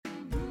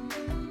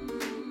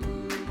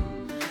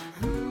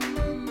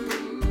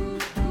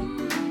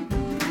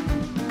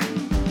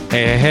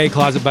Hey,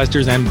 closet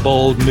busters and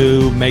bold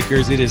move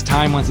makers. It is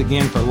time once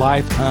again for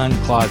Life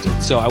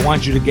Uncloseted. So I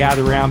want you to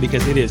gather around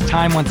because it is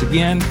time once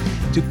again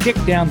to kick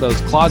down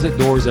those closet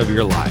doors of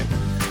your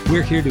life.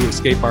 We're here to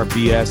escape our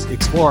BS,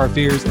 explore our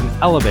fears, and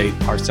elevate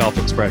our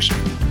self-expression.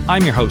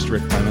 I'm your host,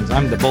 Rick Clemens.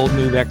 I'm the bold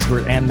move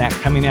expert and that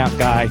coming out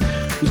guy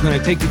who's going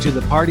to take you to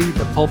the party,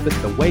 the pulpit,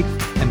 the wake,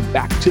 and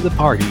back to the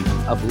party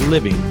of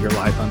living your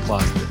life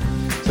uncloseted.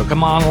 So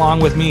come on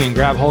along with me and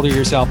grab hold of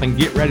yourself and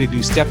get ready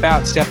to step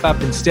out, step up,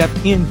 and step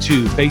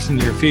into facing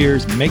your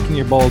fears, making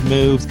your bold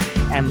moves,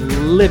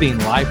 and living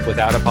life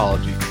without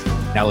apologies.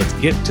 Now let's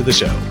get to the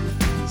show.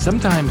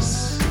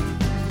 Sometimes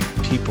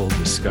people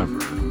discover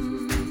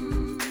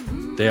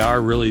they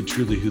are really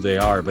truly who they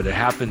are, but it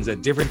happens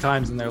at different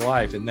times in their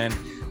life. And then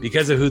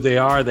because of who they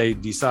are, they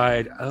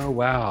decide, oh,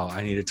 wow,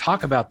 I need to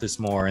talk about this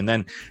more. And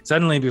then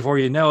suddenly, before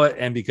you know it,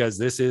 and because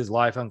this is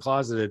Life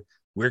Uncloseted,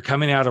 we're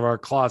coming out of our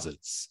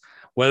closets.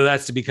 Whether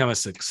that's to become a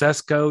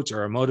success coach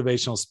or a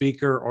motivational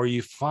speaker, or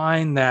you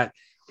find that,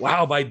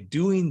 wow, by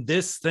doing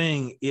this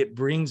thing, it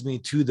brings me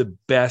to the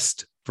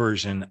best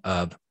version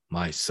of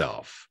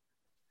myself.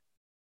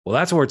 Well,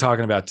 that's what we're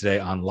talking about today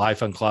on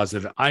Life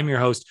Uncloseted. I'm your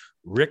host,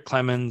 Rick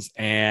Clemens,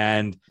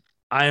 and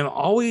I am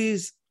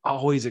always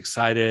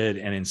excited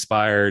and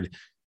inspired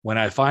when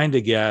I find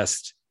a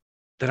guest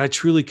that I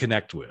truly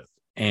connect with.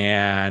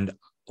 And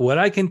what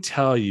I can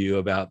tell you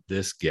about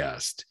this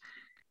guest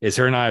is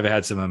her and I have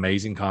had some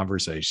amazing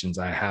conversations.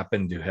 I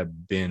happen to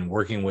have been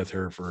working with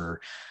her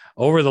for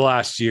over the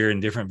last year in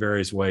different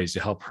various ways to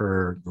help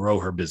her grow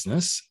her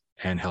business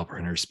and help her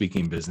in her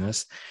speaking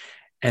business.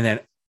 And then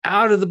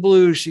out of the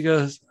blue, she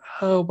goes,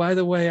 oh, by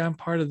the way, I'm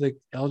part of the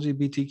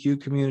LGBTQ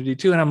community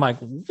too. And I'm like,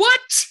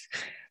 what?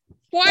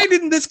 Why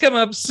didn't this come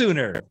up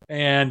sooner?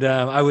 And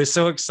I was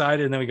so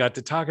excited. And then we got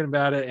to talking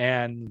about it.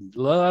 And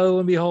lo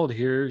and behold,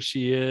 here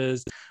she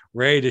is,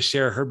 ready to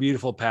share her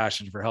beautiful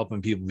passion for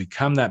helping people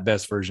become that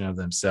best version of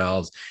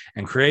themselves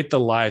and create the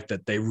life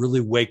that they really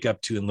wake up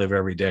to and live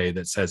every day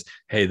that says,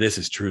 hey, this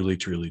is truly,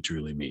 truly,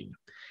 truly me.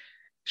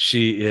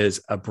 She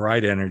is a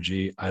bright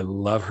energy. I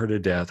love her to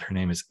death. Her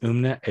name is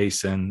Umna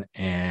Ahsan,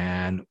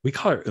 and we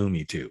call her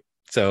Umi too.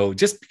 So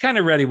just be kind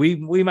of ready.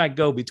 We might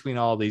go between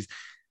all these.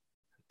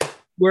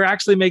 We're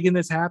actually making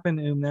this happen,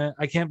 Umna.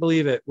 I can't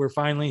believe it. We're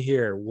finally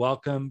here.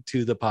 Welcome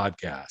to the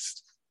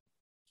podcast.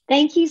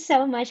 Thank you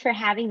so much for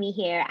having me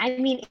here. I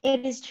mean,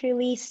 it is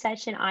truly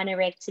such an honor,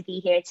 Rick, to be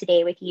here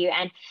today with you.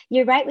 And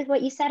you're right with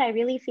what you said. I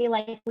really feel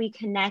like we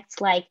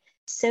connect like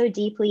so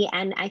deeply.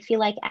 And I feel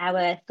like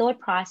our thought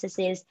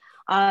processes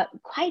are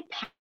quite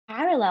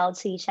parallel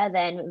to each other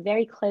and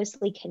very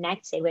closely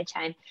connected, which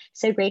I'm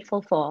so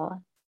grateful for.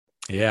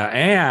 Yeah.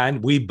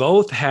 And we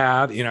both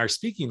have in our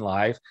speaking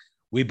life,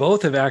 we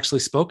both have actually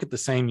spoke at the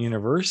same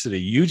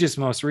university. You just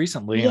most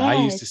recently, and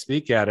I used to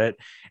speak at it.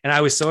 And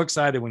I was so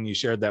excited when you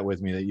shared that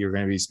with me that you're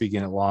going to be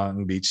speaking at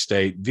Long Beach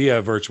State via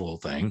a virtual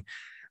thing.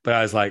 But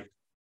I was like,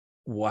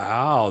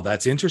 wow,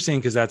 that's interesting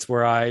because that's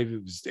where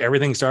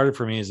everything started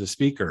for me as a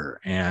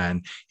speaker.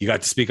 And you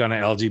got to speak on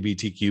an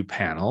LGBTQ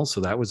panel.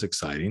 So that was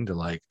exciting to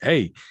like,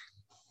 hey,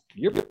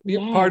 you're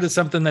part of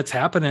something that's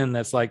happening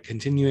that's like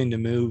continuing to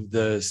move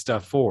the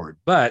stuff forward.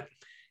 But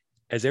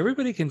as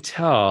everybody can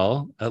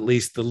tell, at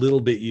least the little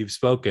bit you've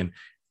spoken,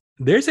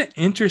 there's an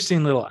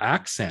interesting little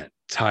accent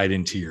tied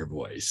into your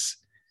voice.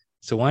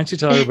 So why don't you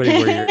tell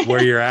everybody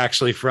where you're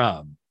actually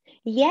from?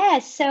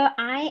 Yes, so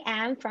I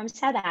am from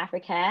South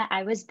Africa.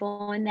 I was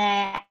born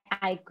there.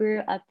 I grew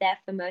up there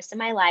for most of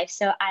my life.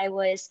 So I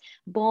was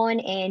born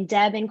in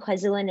Durban,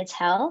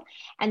 KwaZulu-Natal,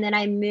 and then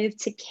I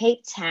moved to Cape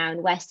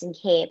Town, Western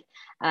Cape.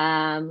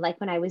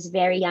 Like when I was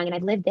very young, and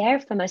I've lived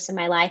there for most of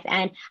my life.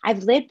 And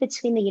I've lived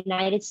between the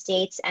United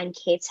States and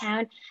Cape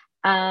Town.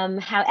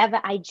 However,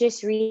 I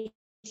just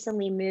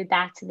recently moved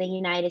back to the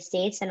United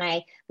States and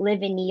I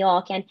live in New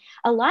York. And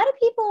a lot of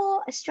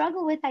people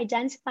struggle with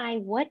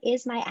identifying what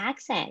is my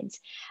accent.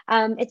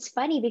 It's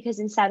funny because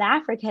in South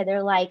Africa,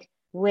 they're like,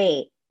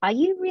 wait, are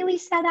you really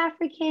South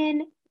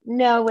African?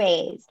 No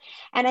ways.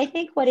 And I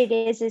think what it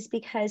is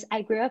because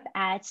I grew up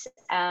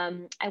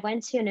I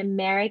went to an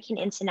American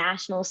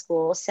international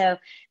school. So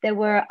there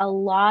were a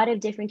lot of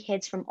different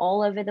kids from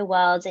all over the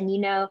world. And,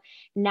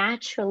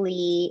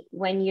 naturally,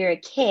 when you're a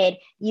kid,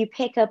 you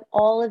pick up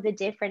all of the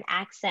different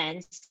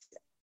accents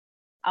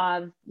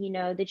of,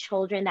 the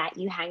children that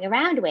you hang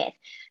around with.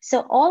 So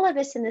all of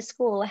us in the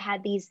school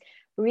had these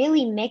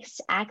really mixed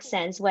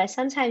accents where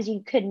sometimes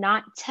you could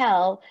not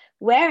tell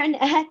where on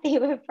earth they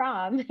were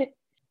from.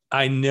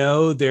 I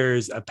know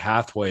there's a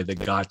pathway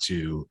that got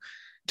you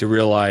to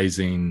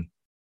realizing,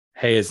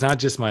 hey, it's not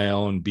just my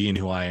own being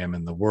who I am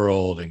in the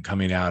world and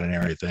coming out and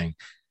everything,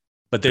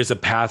 but there's a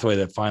pathway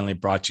that finally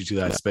brought you to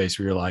that space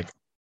where you're like,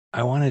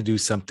 I want to do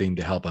something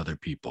to help other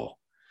people.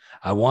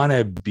 I want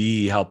to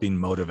be helping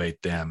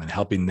motivate them and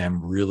helping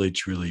them really,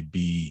 truly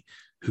be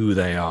who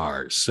they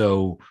are.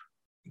 So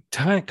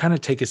kind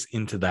of take us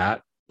into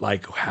that,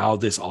 like how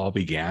this all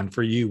began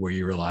for you, where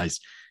you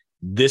realized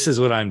this is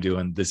what I'm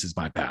doing. This is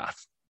my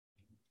path.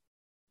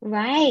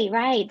 Right,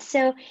 right.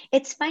 So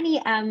it's funny.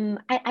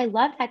 I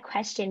love that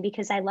question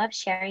because I love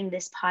sharing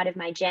this part of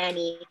my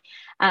journey.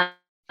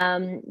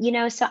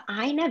 So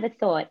I never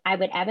thought I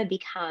would ever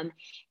become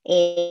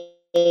a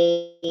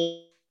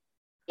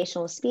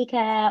motivational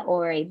speaker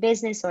or a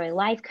business or a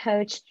life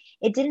coach.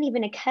 It didn't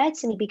even occur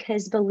to me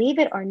because, believe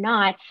it or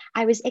not,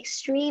 I was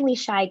extremely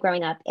shy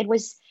growing up. It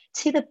was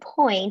to the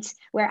point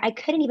where I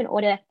couldn't even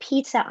order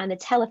pizza on the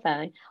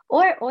telephone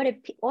or order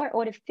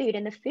food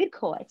in the food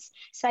courts.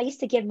 So I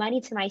used to give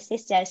money to my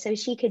sister so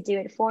she could do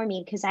it for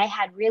me because I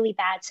had really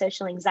bad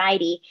social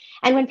anxiety.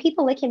 And when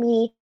people look at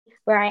me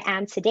where I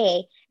am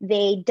today,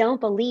 they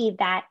don't believe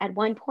that at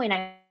one point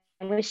I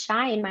was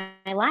shy in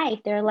my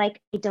life. They're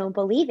like, I don't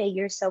believe it.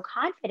 You're so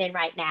confident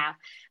right now.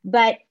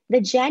 But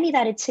the journey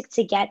that it took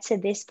to get to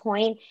this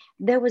point,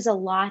 there was a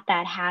lot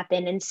that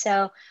happened. And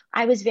so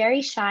I was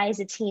very shy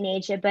as a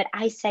teenager, but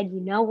I said, you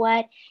know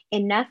what?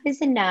 Enough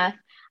is enough.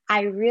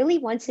 I really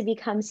want to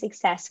become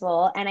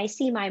successful. And I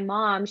see my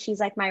mom, she's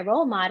like my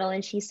role model,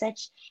 and she's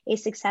such a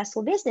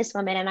successful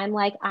businesswoman. And I'm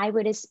like, I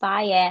would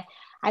aspire,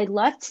 I'd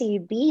love to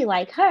be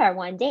like her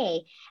one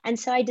day. And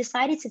so I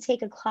decided to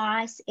take a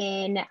class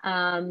in,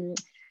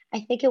 I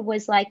think it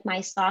was like my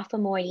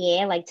sophomore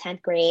year, like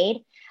 10th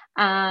grade.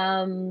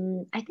 I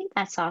think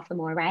that's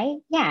sophomore, right?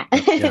 Yeah.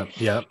 Yeah,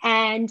 yeah.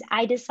 And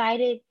I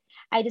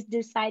just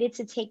decided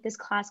to take this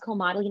class called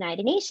Model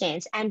United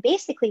Nations. And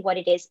basically, what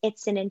it is,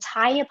 it's an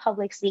entire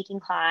public speaking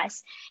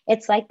class.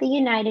 It's like the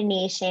United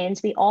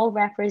Nations. We all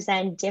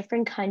represent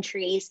different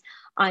countries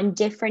on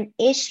different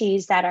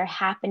issues that are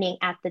happening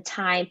at the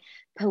time: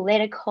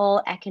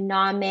 political,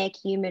 economic,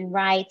 human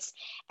rights.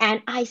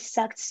 And I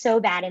sucked so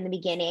bad in the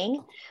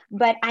beginning,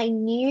 but I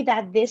knew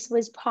that this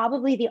was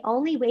probably the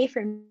only way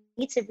for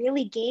me to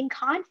really gain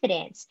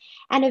confidence.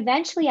 And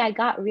eventually I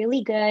got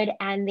really good,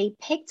 and they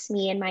picked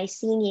me in my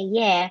senior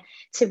year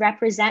to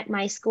represent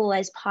my school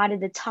as part of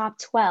the top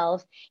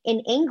 12 in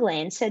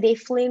England. So they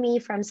flew me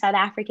from South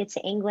Africa to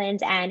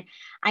England, and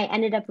I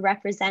ended up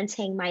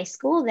representing my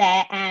school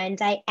there. And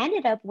I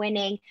ended up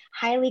winning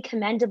highly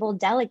commendable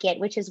delegate,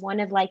 which is one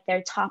of like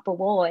their top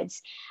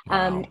awards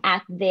Wow.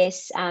 at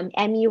this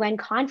MUN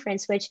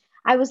conference, which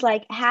I was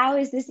like, how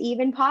is this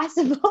even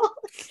possible?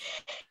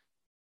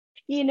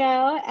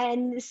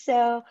 And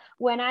so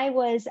when I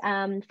was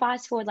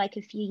fast forward like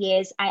a few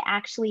years, I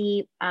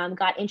actually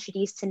got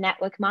introduced to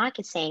network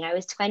marketing. I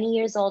was 20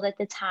 years old at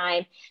the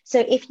time. So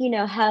if you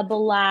know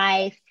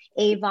Herbalife,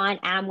 Avon,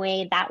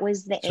 Amway, that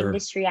was the Sure.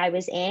 industry I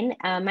was in,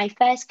 my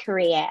first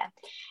career.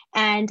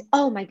 And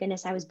oh my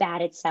goodness, I was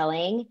bad at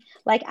selling.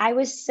 Like I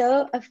was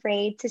so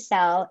afraid to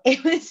sell.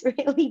 It was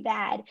really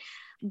bad.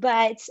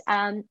 But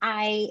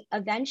I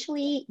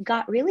eventually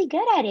got really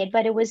good at it.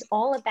 But it was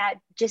all about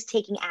just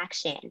taking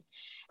action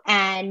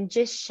and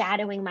just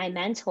shadowing my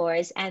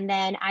mentors. And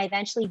then I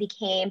eventually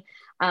became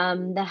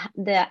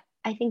the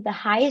I think the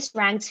highest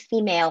ranked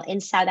female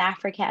in South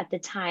Africa at the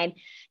time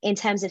in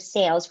terms of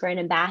sales for an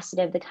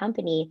ambassador of the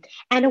company.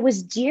 And it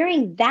was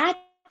during that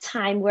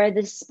time where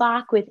the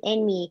spark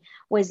within me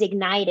was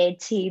ignited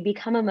to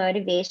become a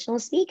motivational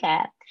speaker,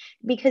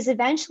 because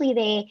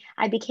eventually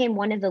I became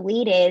one of the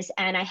leaders,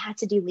 and I had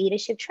to do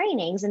leadership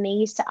trainings, and they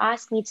used to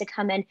ask me to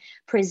come and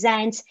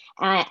present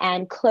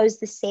and close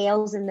the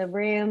sales in the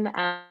room,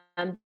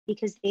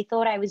 because they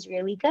thought I was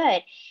really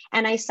good.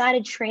 And I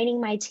started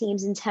training my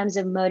teams in terms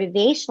of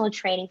motivational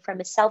training from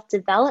a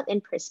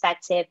self-development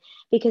perspective,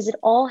 because it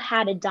all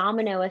had a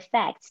domino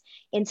effect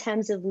in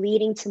terms of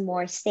leading to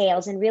more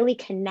sales and really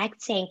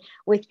connecting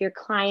with your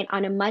client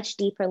on a much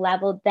deeper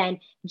level than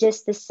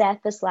just the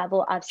surface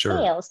level of Sure.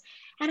 sales.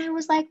 And I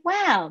was like,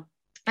 wow,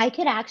 I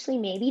could actually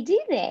maybe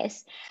do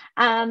this.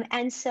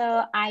 And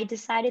so I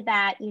decided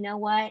that, you know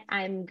what,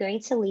 I'm going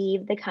to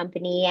leave the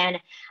company. And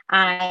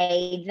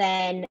I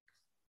then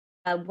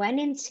went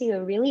into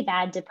a really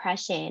bad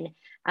depression.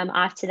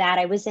 After that,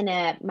 I was in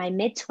my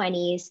mid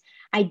 20s.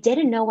 I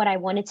didn't know what I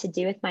wanted to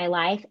do with my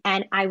life.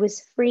 And I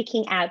was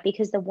freaking out,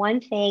 because the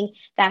one thing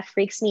that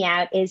freaks me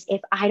out is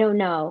if I don't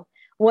know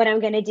what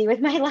I'm going to do with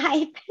my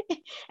life,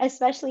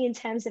 especially in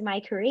terms of my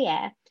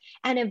career.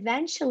 And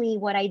eventually,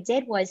 what I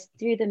did was,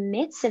 through the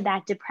midst of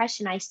that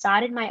depression, I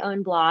started my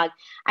own blog.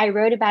 I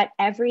wrote about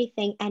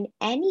everything and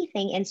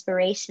anything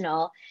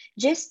inspirational,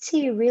 just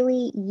to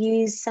really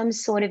use some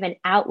sort of an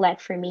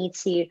outlet for me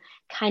to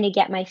kind of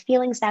get my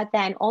feelings out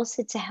there, and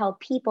also to help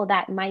people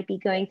that might be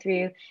going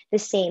through the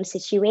same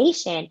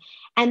situation.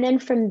 And then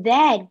from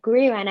there it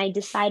grew, and I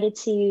decided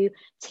to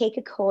take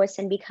a course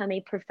and become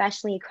a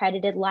professionally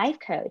accredited life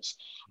coach.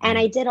 And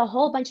I Mm. did a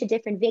whole bunch of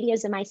different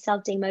videos of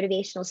myself doing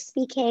motivational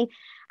speaking.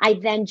 I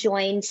then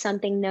joined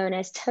something known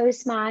as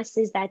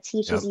Toastmasters that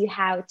teaches Yep. you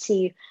how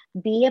to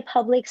be a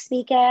public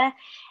speaker.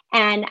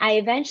 And I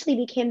eventually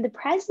became the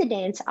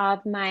president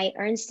of my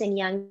Ernst&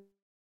 Young.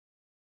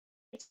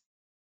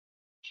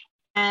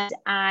 and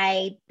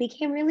I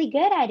became really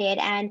good at it.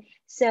 And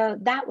so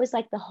that was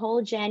like the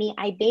whole journey.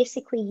 I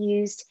basically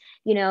used,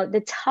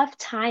 the tough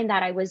time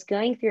that I was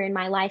going through in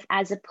my life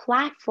as a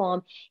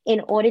platform in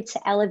order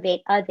to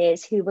elevate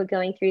others who were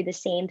going through the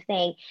same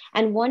thing.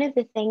 And one of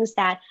the things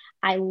that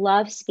I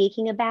love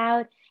speaking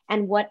about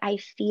and what I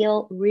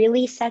feel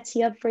really sets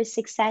you up for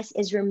success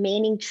is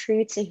remaining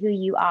true to who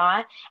you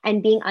are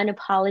and being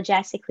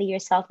unapologetically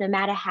yourself, no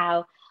matter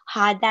how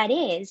hard that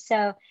is.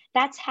 So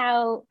that's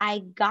how I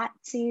got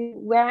to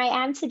where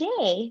I am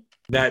today.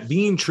 That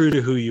being true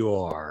to who you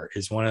are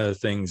is one of the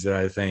things that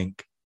I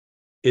think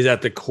is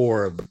at the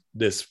core of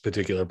this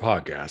particular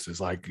podcast. Is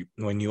like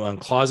when you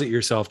uncloset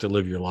yourself to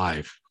live your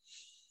life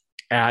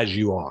as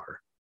you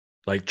are,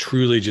 like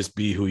truly just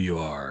be who you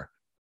are.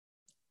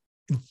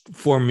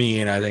 For me,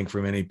 and I think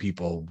for many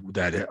people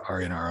that are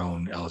in our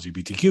own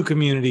LGBTQ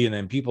community, and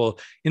then people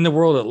in the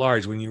world at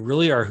large, when you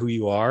really are who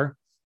you are,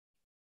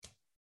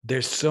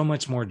 there's so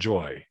much more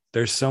joy.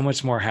 There's so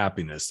much more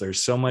happiness.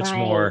 There's so much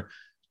more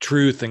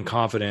truth and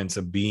confidence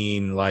of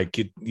being like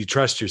you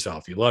trust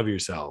yourself. You love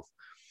yourself.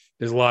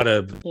 There's a lot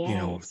of,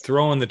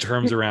 throwing the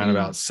terms around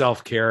about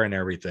self-care and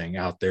everything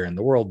out there in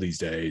the world these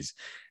days.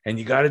 And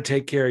you got to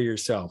take care of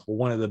yourself. Well,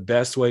 one of the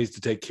best ways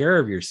to take care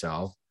of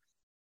yourself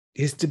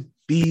is to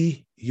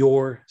be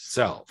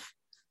yourself,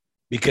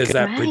 because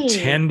that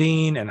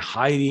pretending and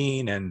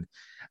hiding, and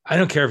I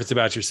don't care if it's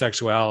about your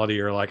sexuality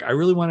or like, I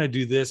really want to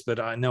do this, but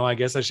I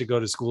guess I should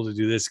go to school to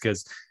do this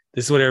because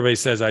this is what everybody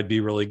says I'd be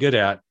really good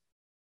at.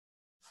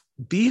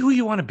 Be who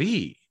you want to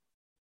be,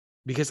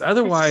 because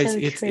otherwise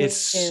it's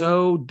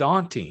so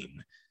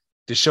daunting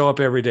to show up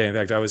every day. In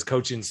fact, I was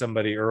coaching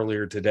somebody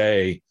earlier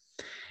today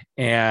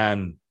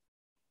and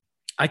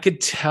I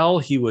could tell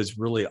he was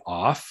really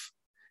off.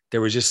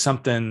 There was just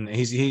something,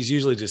 he's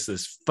usually just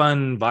this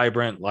fun,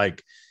 vibrant,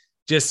 like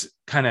just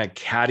kind of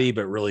catty,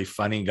 but really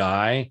funny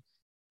guy.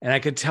 And I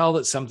could tell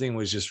that something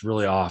was just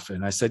really off.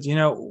 And I said,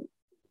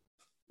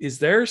 is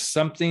there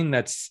something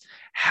that's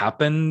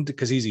happened?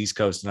 Because he's East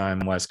Coast and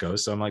I'm West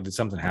Coast. So I'm like, did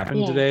something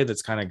happen today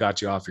that's kind of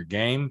got you off your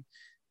game?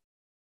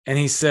 And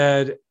he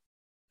said,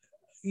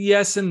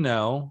 yes and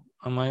no.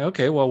 I'm like,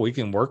 okay, well, we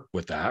can work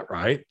with that,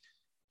 right?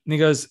 And he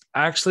goes,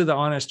 actually, the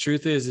honest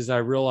truth is I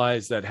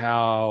realized that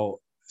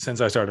since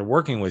I started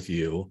working with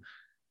you,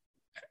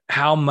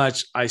 how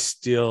much I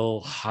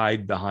still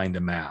hide behind a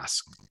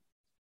mask.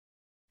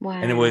 Wow.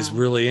 And it was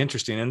really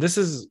interesting. And this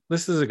is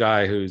a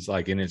guy who's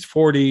like in his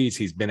 40s.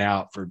 He's been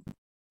out for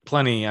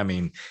plenty. I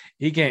mean,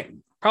 he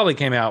probably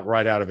came out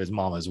right out of his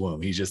mama's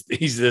womb. He's just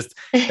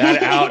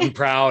that out and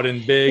proud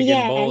and big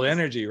and bold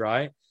energy,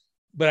 right?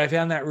 But I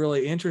found that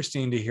really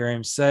interesting to hear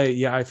him say,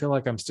 yeah, I feel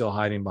like I'm still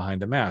hiding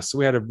behind a mask. So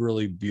we had a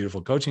really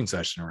beautiful coaching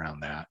session around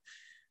that.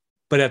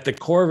 But at the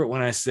core of it,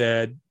 when I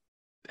said,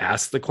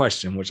 ask the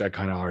question, which I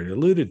kind of already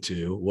alluded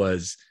to,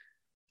 was,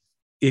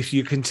 if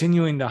you're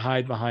continuing to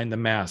hide behind the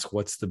mask,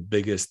 what's the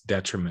biggest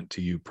detriment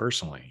to you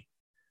personally?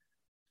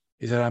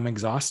 He said, I'm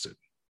exhausted.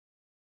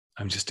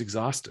 I'm just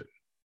exhausted.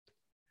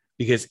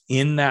 Because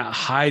in that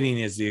hiding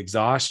is the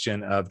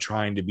exhaustion of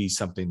trying to be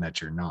something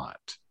that you're not.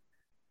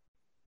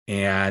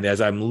 And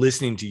as I'm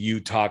listening to you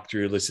talk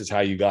through, this is how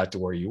you got to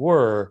where you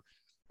were,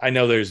 I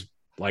know there's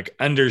like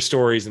under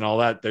stories and all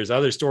that. There's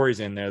other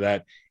stories in there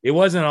that it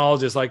wasn't all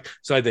just like,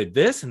 so I did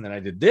this and then I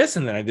did this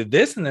and then I did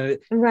this and then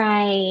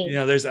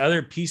there's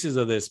other pieces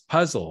of this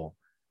puzzle.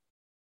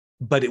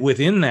 But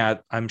within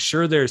that, I'm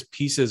sure there's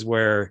pieces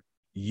where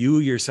you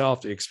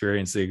yourself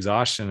experience the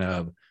exhaustion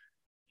of,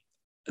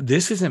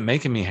 this isn't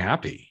making me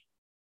happy.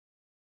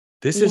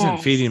 This isn't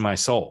feeding my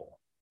soul.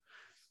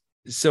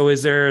 So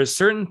is there a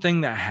certain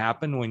thing that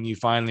happened when you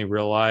finally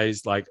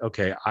realized like,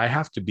 okay, I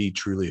have to be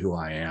truly who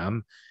I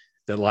am?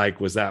 That like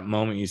was that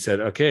moment you said,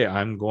 okay,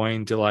 I'm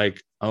going to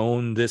like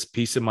own this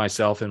piece of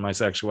myself and my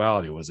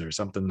sexuality? Was there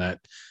something that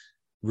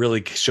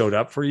really showed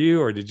up for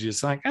you, or did you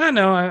just like,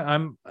 no,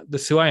 I'm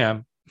this is who I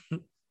am?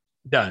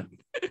 Done.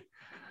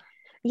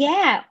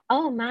 Yeah.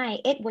 Oh my,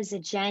 it was a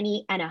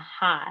journey and a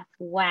half.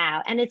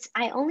 Wow. And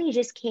I only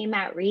just came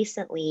out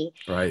recently.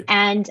 Right.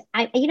 And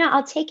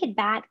I'll take it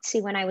back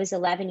to when I was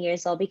 11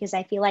 years old, because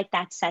I feel like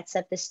that sets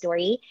up the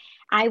story.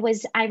 I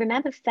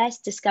remember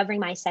first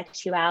discovering my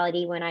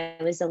sexuality when I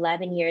was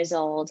 11 years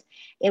old.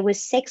 It was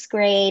 6th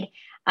grade.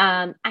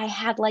 I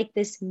had like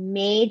this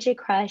major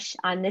crush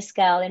on this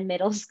girl in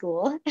middle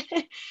school.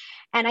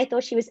 And I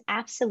thought she was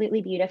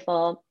absolutely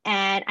beautiful.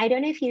 And I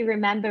don't know if you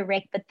remember,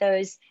 Rick, but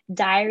those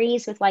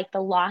diaries with like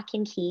the lock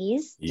and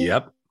keys.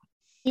 Yep.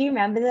 Do you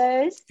remember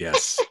those?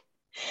 Yes.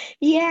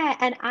 Yeah.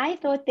 And I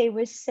thought they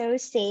were so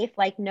safe,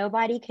 like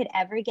nobody could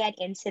ever get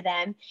into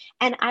them.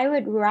 And I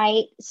would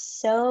write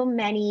so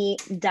many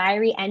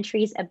diary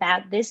entries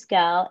about this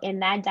girl in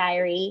that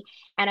diary.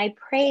 And I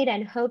prayed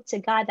and hoped to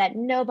God that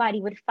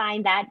nobody would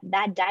find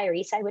that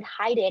diary. So I would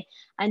hide it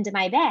under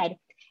my bed.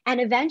 And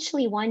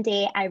eventually one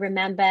day I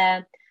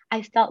remember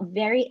I felt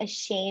very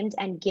ashamed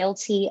and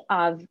guilty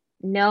of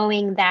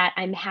knowing that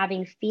I'm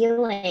having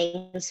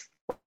feelings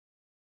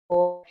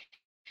for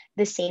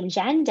the same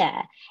gender.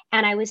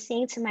 And I was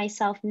saying to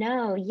myself,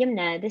 no,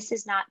 Yumna, this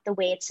is not the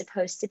way it's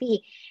supposed to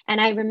be. And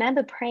I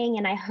remember praying,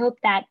 and I hope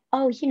that,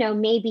 oh,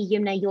 maybe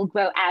Yumna, you'll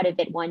grow out of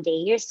it one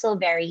day. You're still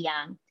very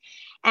young.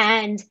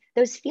 And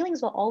those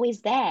feelings were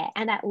always there.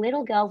 And that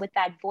little girl with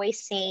that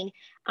voice saying,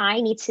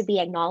 I need to be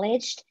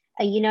acknowledged.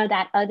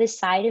 That other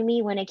side of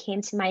me when it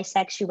came to my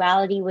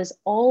sexuality was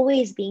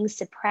always being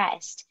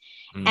suppressed.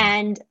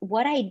 And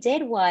what I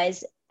did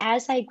was,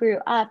 as I grew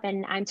up,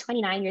 and I'm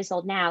 29 years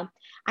old now,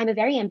 I'm a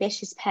very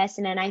ambitious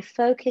person, and I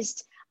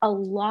focused a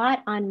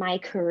lot on my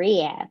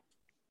career.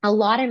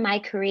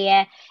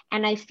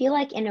 And I feel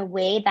like in a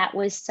way that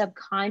was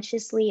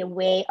subconsciously a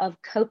way of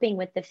coping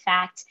with the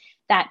fact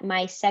that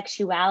my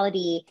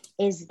sexuality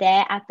is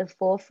there at the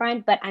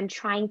forefront, but I'm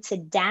trying to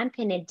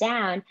dampen it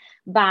down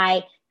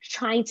by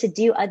trying to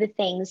do other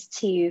things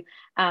to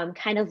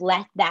kind of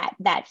let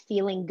that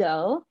feeling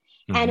go.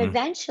 And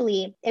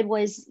eventually it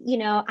was,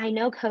 I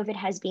know COVID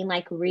has been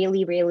like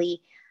really,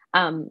 really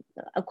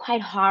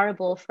quite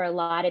horrible for a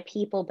lot of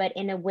people, but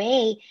in a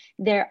way,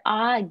 there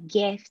are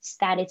gifts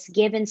that it's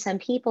given some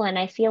people. And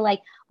I feel like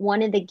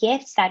one of the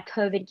gifts that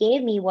COVID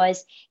gave me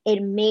was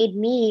it made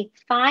me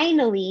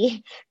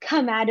finally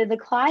come out of the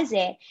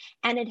closet.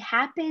 And it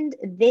happened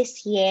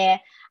this year.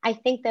 I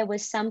think there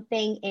was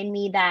something in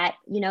me that,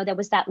 there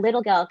was that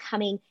little girl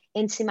coming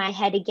into my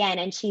head again.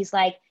 And she's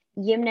like,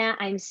 Yumna,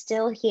 I'm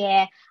still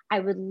here. I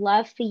would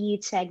love for you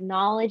to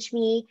acknowledge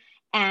me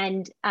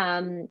and,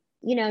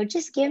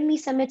 just give me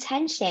some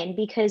attention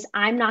because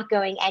I'm not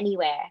going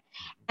anywhere.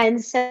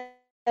 And so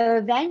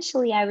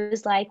eventually I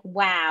was like,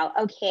 wow,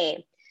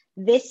 okay,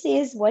 this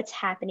is what's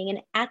happening.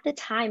 And at the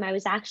time, I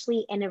was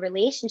actually in a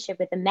relationship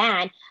with a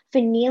man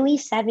for nearly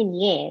 7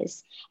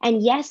 years.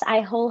 And yes,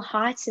 I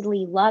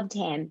wholeheartedly loved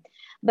him.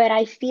 But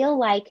I feel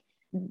like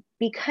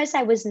because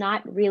I was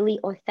not really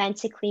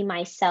authentically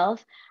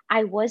myself,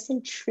 I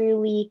wasn't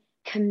truly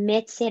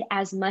committed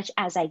as much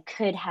as I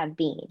could have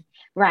been,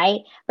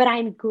 right? But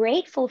I'm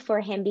grateful for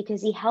him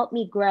because he helped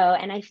me grow.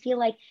 And I feel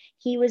like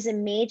he was a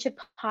major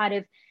part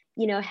of,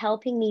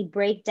 helping me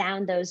break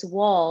down those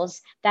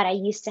walls that I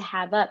used to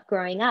have up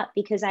growing up,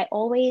 because I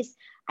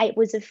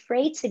was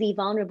afraid to be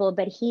vulnerable,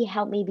 but he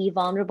helped me be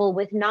vulnerable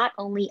with not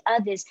only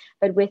others,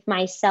 but with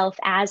myself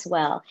as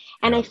well.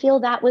 And I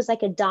feel that was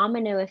like a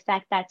domino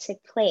effect that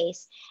took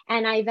place.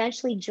 And I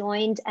eventually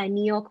joined a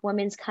New York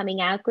Women's Coming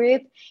Out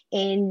group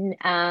in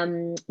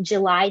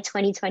July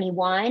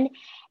 2021.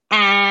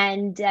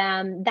 And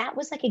that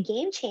was like a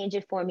game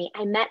changer for me.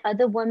 I met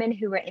other women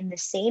who were in the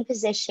same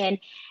position,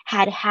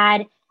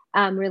 had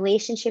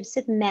relationships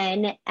with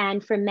men,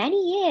 and for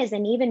many years,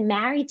 and even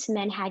married to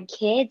men, had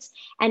kids,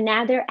 and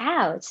now they're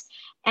out.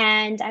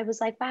 And I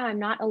was like, wow, I'm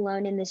not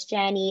alone in this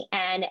journey.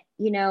 And,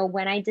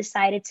 when I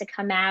decided to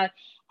come out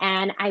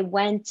and I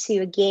went to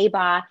a gay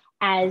bar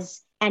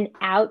as an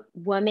out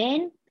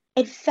woman,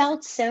 it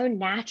felt so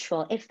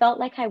natural. It felt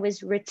like I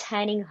was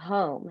returning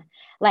home.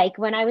 Like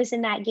when I was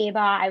in that gay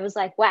bar, I was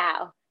like,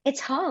 wow, it's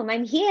home.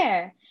 I'm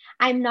here.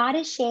 I'm not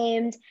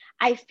ashamed.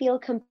 I feel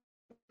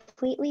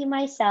completely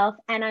myself,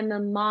 and I'm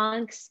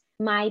amongst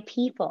my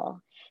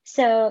people.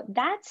 So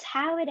that's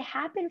how it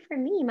happened for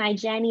me, my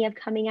journey of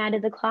coming out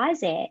of the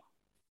closet.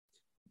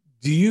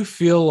 Do you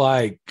feel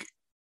like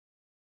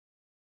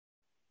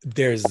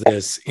there's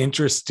this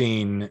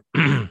interesting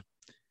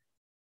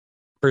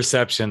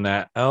perception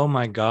that, oh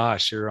my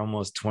gosh, you're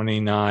almost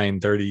 29,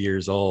 30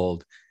 years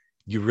old.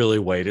 You really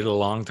waited a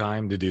long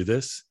time to do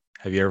this?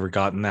 Have you ever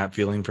gotten that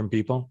feeling from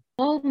people?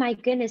 Oh my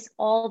goodness,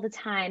 all the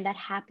time. That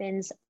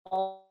happens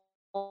all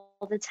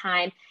the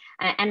time.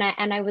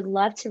 And I would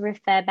love to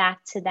refer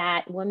back to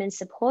that women's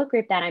support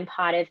group that I'm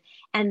part of.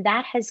 And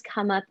that has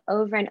come up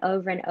over and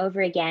over and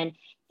over again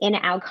in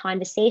our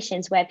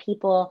conversations, where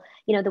people,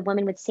 the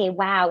woman would say,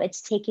 wow,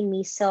 it's taken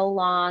me so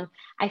long.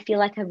 I feel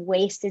like I've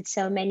wasted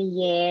so many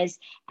years.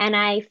 And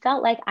I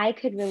felt like I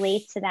could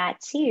relate to that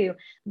too.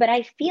 But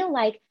I feel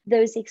like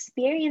those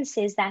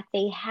experiences that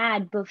they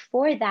had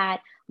before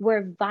that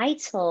were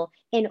vital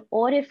in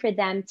order for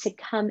them to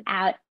come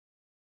out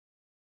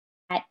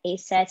at a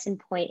certain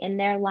point in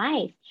their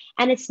life.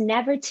 And it's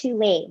never too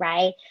late,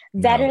 right?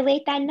 No. Better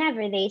late than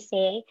never, they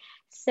say.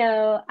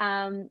 So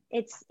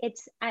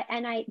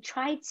I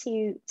try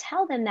to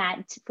tell them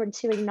that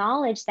to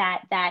acknowledge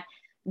that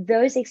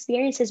those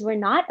experiences were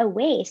not a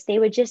waste. They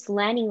were just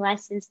learning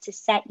lessons to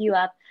set you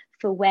up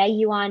for where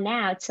you are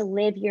now, to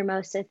live your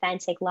most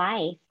authentic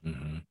life.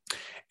 Mm-hmm.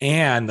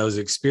 And those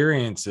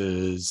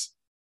experiences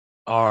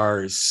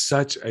are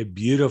such a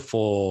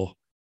beautiful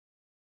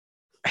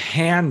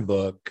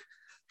handbook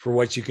for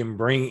what you can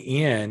bring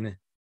in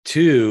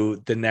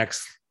to the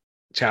next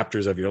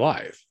chapters of your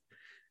life.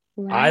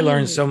 Right. I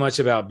learned so much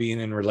about being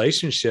in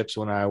relationships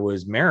when I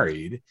was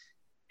married.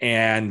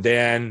 And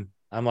then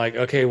I'm like,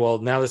 okay, well,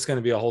 now that's going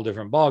to be a whole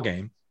different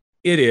ballgame.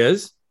 It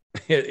is.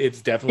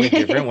 It's definitely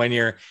different when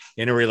you're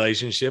in a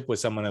relationship with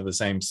someone of the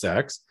same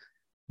sex.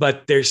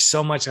 But there's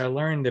so much I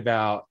learned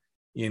about,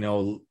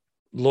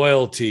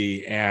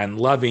 loyalty and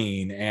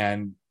loving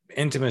and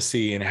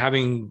intimacy and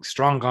having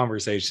strong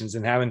conversations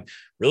and having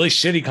really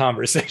shitty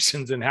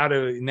conversations and how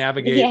to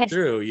navigate Yes.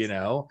 through, you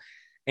know.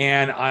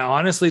 And I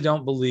honestly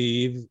don't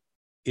believe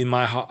in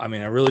my heart. I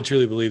mean, I really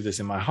truly believe this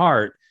in my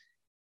heart,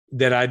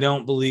 that I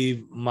don't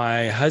believe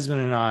my husband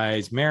and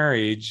I's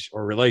marriage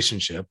or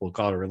relationship, we'll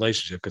call it a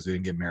relationship because we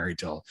didn't get married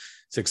till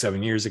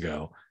 6-7 years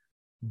ago.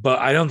 But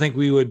I don't think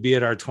we would be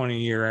at our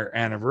 20-year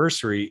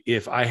anniversary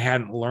if I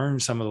hadn't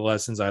learned some of the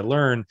lessons I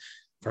learned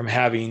from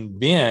having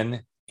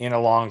been in a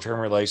long-term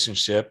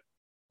relationship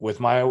with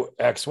my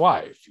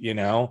ex-wife, you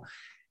know.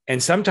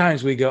 And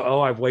sometimes we go, oh,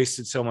 I've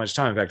wasted so much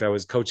time. In fact, I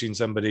was coaching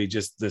somebody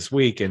just this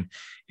week, and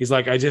he's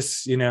like, I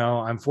just, you know,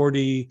 I'm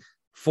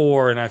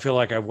 44 and I feel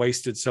like I've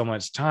wasted so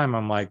much time.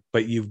 I'm like,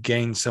 but you've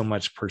gained so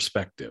much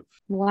perspective.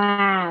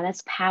 Wow,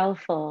 that's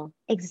powerful.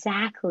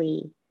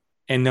 Exactly.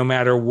 And no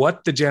matter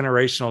what the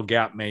generational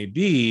gap may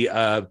be,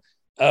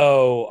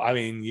 oh, I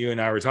mean, you and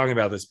I were talking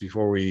about this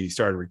before we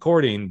started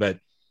recording, but,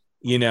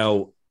 you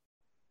know,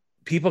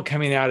 people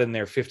coming out in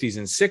their 50s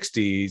and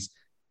 60s,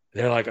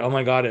 they're like, oh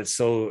my God,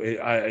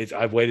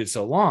 I've waited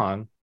so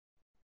long.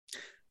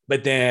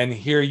 But then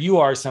here you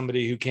are,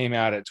 somebody who came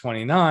out at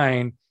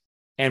 29.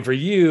 And for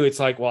you, it's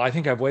like, well, I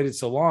think I've waited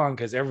so long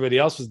because everybody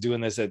else was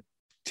doing this at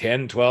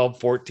 10, 12,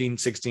 14,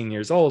 16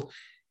 years old.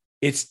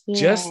 It's Yeah.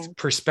 just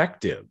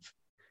perspective.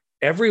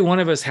 Every one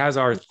of us has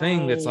our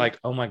thing that's Right. like,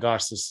 oh my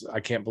gosh,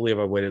 I can't believe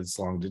I waited this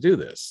long to do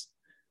this.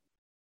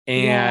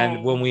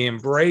 And when we Yes.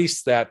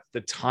 embrace that,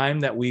 the time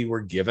that we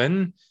were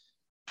given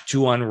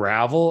to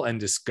unravel and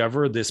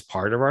discover this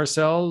part of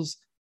ourselves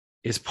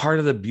is part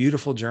of the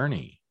beautiful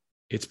journey.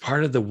 It's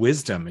part of the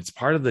wisdom. It's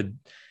part of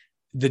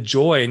the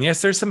joy. And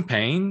yes, there's some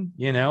pain,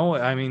 you know.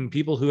 I mean,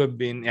 people who have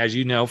been, as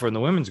you know, from the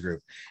women's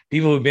group,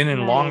 people who've been in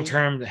Right.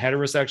 long-term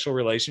heterosexual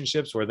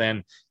relationships where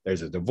then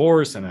there's a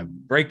divorce and a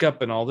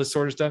breakup and all this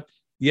sort of stuff.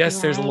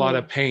 Yes, there's a lot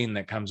Right. of pain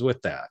that comes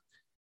with that.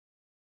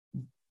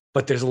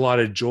 But there's a lot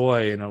of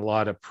joy and a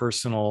lot of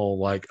personal,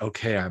 like,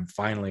 okay, I'm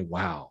finally,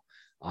 wow,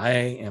 I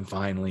am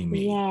finally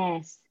me.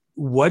 Yes.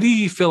 What do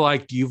you feel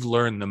like you've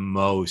learned the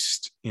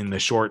most in the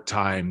short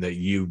time that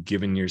you've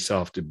given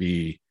yourself to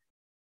be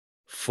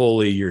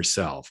fully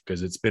yourself?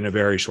 Because it's been a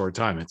very short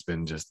time. It's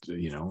been just,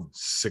 you know,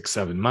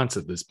 6-7 months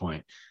at this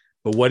point.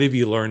 But what have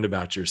you learned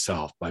about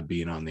yourself by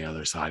being on the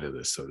other side of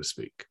this, so to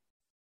speak?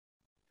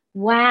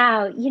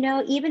 Wow.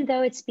 Even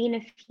though it's been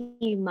a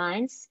few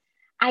months,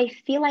 I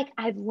feel like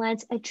I've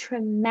learned a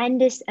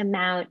tremendous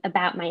amount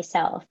about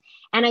myself.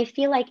 And I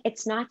feel like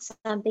it's not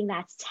something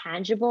that's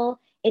tangible,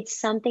 it's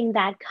something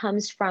that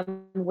comes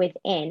from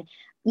within.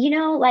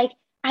 Like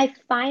I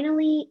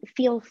finally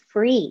feel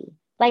free.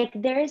 Like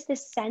there is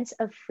this sense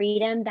of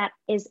freedom that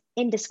is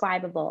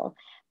indescribable.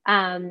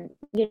 When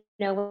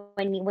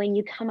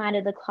you come out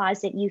of the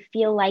closet, you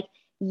feel like,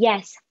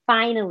 yes,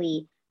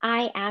 finally,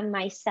 I am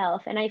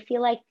myself. And I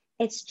feel like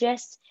it's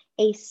just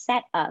a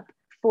setup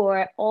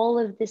for all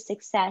of the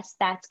success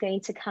that's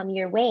going to come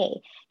your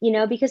way,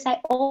 because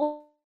I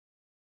always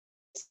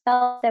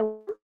felt that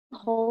was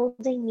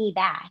holding me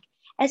back,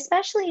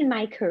 especially in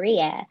my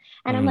career.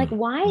 And I'm like,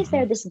 why is Mm-hmm.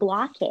 there this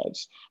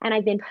blockage? And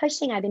I've been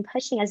pushing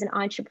as an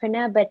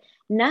entrepreneur, but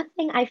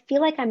nothing, I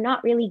feel like I'm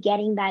not really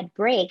getting that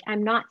break.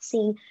 I'm not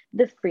seeing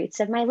the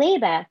fruits of my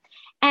labor.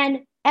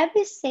 And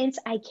ever since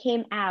I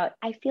came out,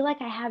 I feel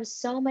like I have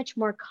so much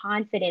more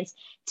confidence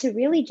to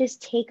really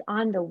just take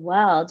on the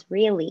world,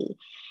 really.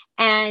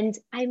 And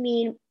I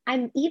mean,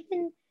 I'm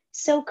even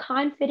so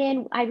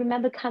confident. I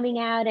remember coming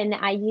out and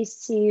I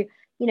used to,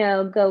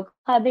 go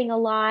clubbing a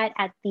lot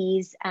at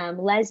these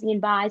lesbian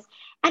bars.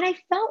 And I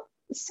felt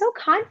so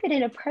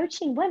confident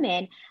approaching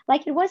women.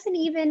 Like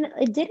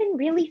it didn't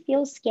really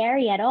feel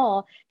scary at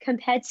all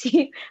compared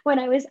to when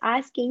I was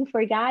asking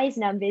for guys'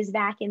 numbers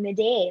back in the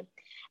day.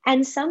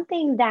 And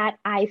something that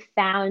I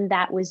found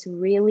that was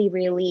really,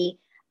 really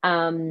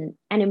an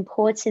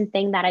important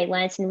thing that I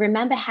learned. And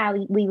remember how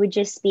we were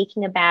just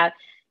speaking about,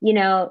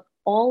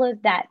 all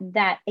of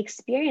that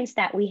experience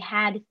that we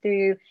had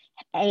through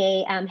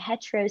a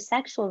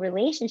heterosexual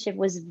relationship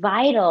was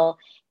vital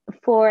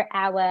for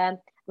our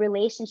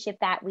relationship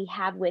that we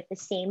have with the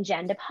same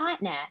gender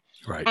partner.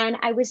 Right. And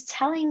I was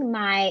telling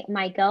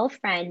my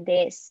girlfriend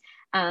this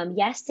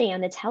yesterday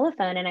on the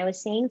telephone, and I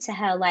was saying to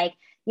her, like,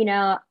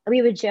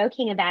 we were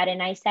joking about it,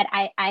 and I said,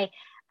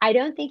 I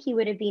don't think you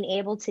would have been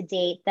able to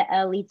date the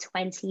early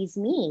 20s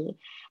me.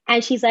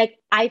 And she's like,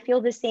 I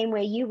feel the same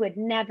way. You would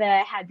never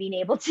have been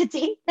able to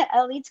date the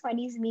early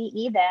 20s me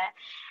either.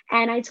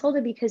 And I told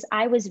her because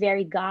I was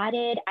very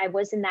guarded. I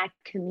wasn't that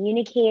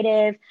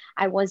communicative.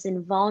 I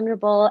wasn't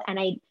vulnerable. And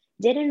I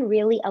didn't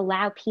really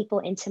allow people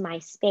into my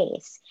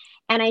space.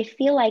 And I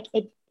feel like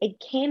it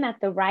came at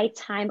the right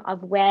time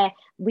of where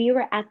we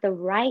were at the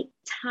right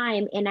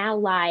time in our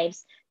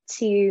lives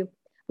to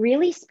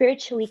really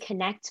spiritually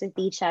connect with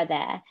each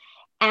other.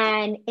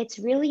 And it's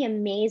really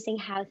amazing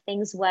how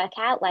things work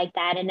out like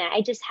that. And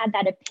I just had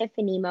that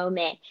epiphany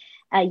moment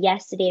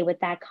yesterday with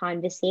that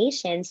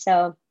conversation.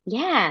 So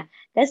yeah,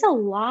 there's a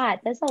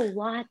lot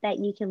that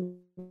you can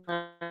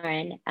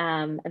learn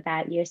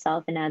about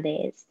yourself and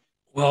others.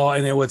 Well,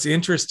 and then what's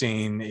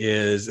interesting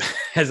is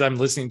as I'm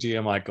listening to you,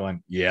 I'm like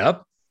going,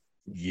 yep,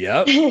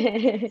 yep,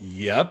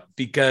 yep.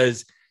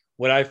 Because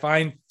what I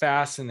find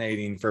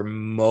fascinating for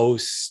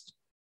most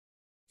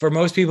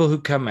people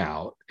who come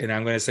out, and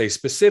I'm going to say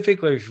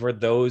specifically for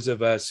those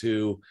of us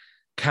who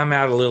come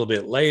out a little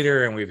bit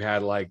later and we've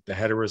had like the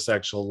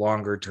heterosexual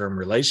longer term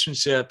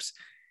relationships,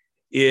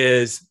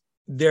 is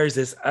there's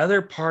this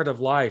other part of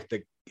life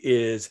that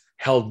is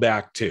held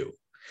back too.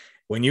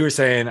 When you were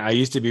saying I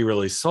used to be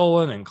really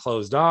sullen and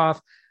closed off,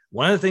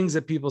 one of the things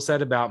that people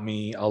said about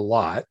me a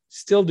lot,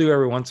 still do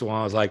every once in a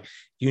while, is like,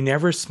 you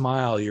never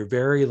smile. You're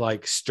very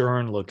like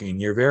stern looking.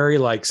 You're very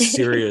like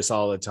serious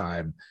all the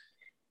time.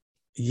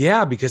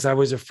 Yeah, because I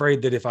was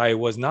afraid that if I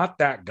was not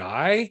that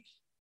guy,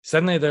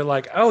 suddenly they're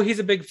like, oh, he's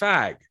a big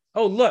fag.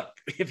 Oh, look,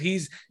 if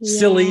he's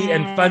silly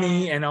and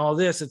funny Yeah. and all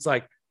this, it's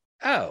like,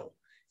 oh,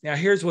 now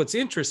here's what's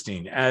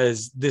interesting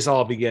as this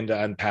all began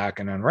to unpack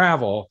and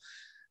unravel.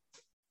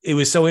 It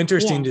was so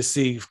interesting Yeah. to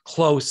see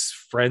close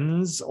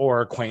friends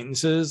or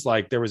acquaintances.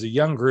 Like there was a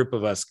young group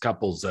of us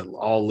couples that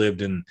all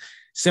lived in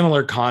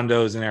similar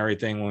condos and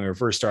everything when we were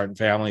first starting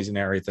families and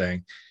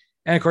everything.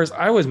 And of course,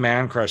 I was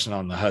man crushing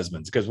on the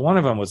husbands because one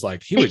of them was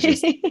like, he was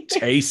just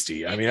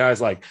tasty. I mean, I was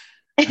like,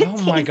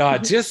 oh my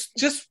God, Tasty.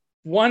 just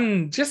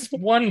one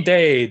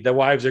day the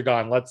wives are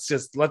gone. Let's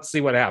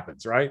see what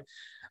happens, right?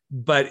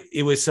 But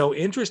it was so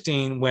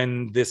interesting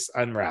when this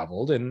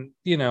unraveled, and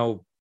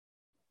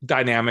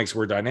dynamics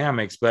were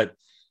dynamics, but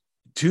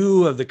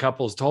two of the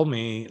couples told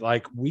me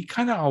like we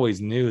kind of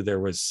always knew there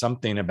was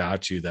something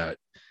about you that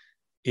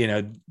you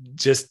know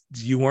just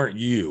you weren't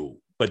you,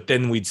 but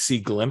then we'd see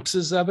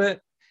glimpses of it.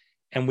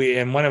 And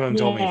one of them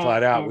told me Yeah.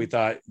 flat out, we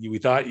thought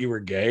you were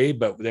gay,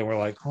 but they were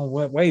like,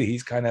 oh, wait, he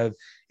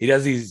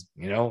does these,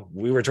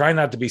 we were trying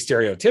not to be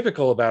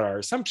stereotypical about our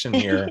assumption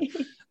here,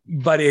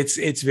 but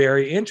it's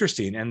very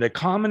interesting. And the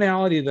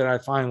commonality that I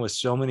find with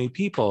so many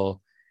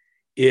people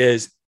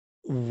is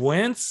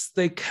once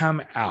they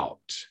come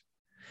out,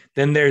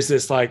 then there's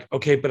this like,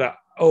 okay, but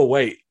oh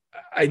wait,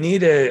 I need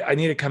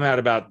to come out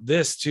about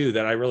this too,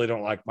 that I really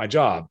don't like my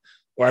job,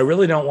 or I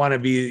really don't want to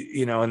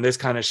be, in this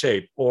kind of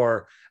shape,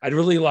 or I'd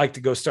really like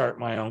to go start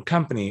my own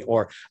company,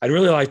 or I'd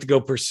really like to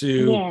go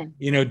pursue,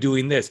 Yeah.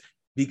 doing this,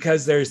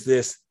 because there's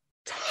this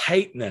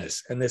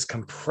tightness and this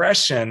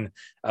compression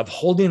of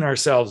holding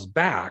ourselves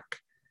back,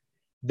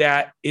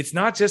 that it's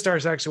not just our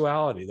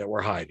sexuality that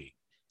we're hiding.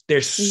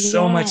 There's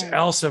so much Yeah.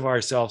 else of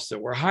ourselves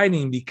that we're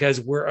hiding because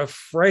we're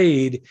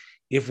afraid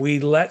if we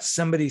let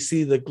somebody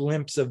see the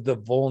glimpse of the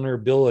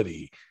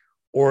vulnerability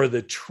or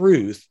the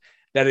truth,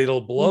 that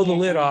it'll blow the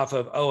lid Yeah. off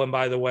of, oh, and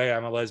by the way,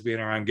 I'm a lesbian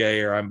or I'm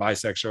gay or I'm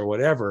bisexual or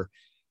whatever.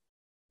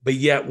 But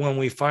yet when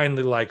we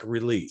finally like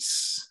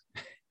release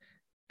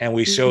and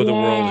we show the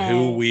world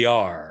who Yes. we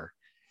are,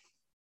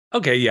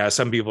 okay, yeah,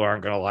 some people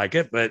aren't going to like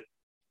it, but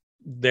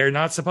they're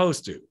not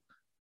supposed to.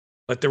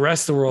 But the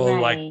rest of the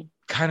world like Right.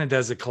 kind of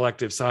does a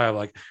collective sigh of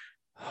like,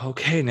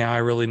 okay, now I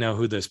really know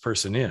who this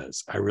person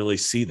is. I really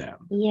see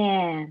them.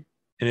 Yeah.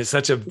 And it's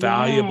such a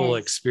valuable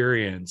Yes.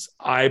 experience,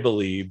 I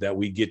believe, that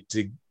we get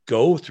to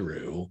go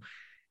through.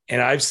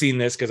 And I've seen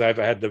this because I've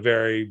had the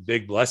very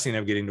big blessing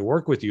of getting to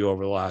work with you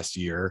over the last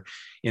year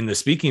in the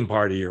speaking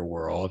part of your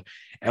world,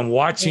 and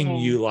watching Yeah.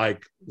 you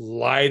like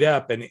light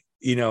up. And,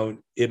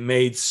 it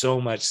made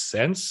so much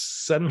sense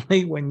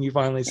suddenly when you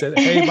finally said,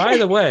 hey, by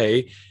the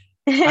way,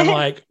 I'm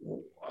like,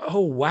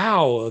 oh,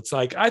 wow. It's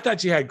like, I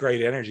thought you had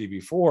great energy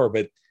before,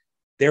 but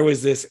there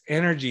was this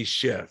energy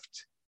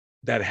shift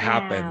that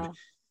happened. Wow.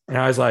 And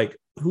I was like,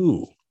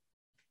 ooh,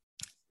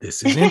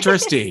 this is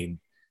interesting.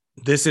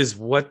 This is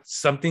what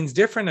something's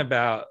different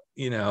about,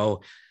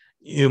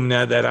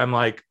 Yumna, that I'm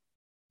like,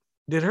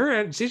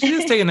 did she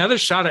just take another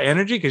shot of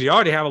energy? Because you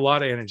already have a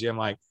lot of energy. I'm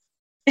like,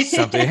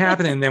 something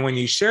happened. And then when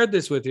you shared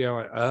this with you, I'm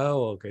like,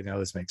 oh, okay, now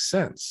this makes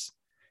sense.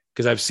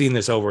 Because I've seen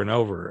this over and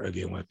over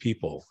again with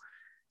people.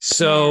 Yeah.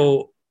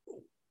 So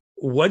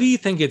what do you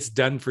think it's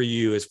done for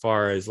you as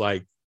far as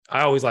like,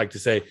 I always like to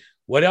say,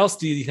 what else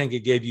do you think it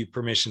gave you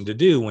permission to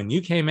do when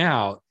you came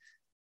out?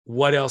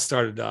 What else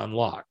started to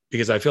unlock?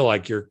 Because I feel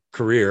like your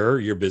career,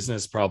 your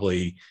business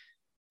probably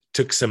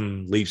took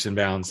some leaps and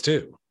bounds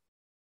too.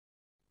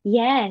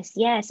 Yes,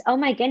 yes. Oh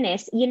my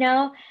goodness.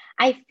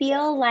 I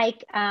feel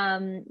like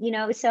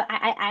so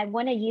I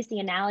want to use the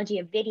analogy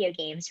of video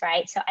games,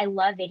 right? So I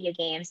love video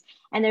games.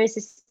 And there's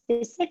a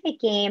specific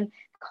game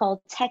called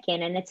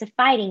Tekken, and it's a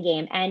fighting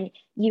game. And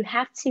you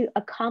have to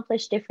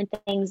accomplish different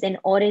things in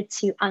order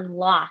to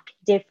unlock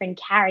different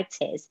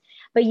characters,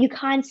 but you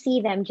can't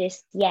see them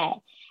just yet.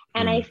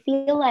 And I Mm,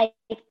 feel like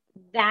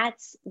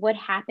that's what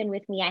happened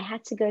with me. I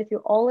had to go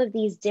through all of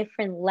these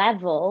different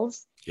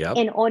levels yep.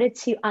 in order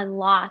to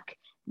unlock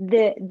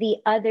the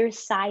other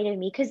side of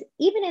me, because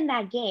even in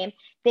that game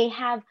they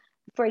have,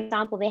 for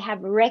example, they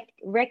have Rick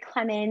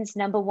Clemens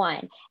number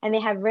one, and they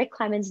have Rick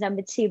Clemens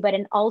number two, but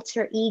an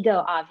alter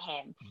ego of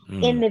him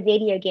in Mm, the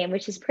video game,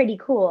 which is pretty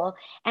cool.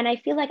 And I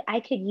feel like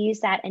I could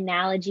use that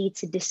analogy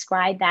to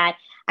describe that.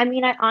 I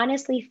mean, I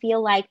honestly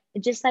feel like,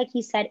 just like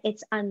you said,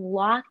 it's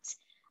unlocked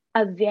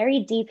a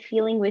very deep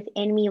feeling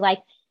within me. Like,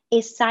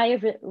 a sigh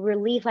of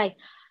relief, like,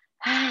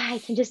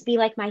 I can just be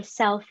like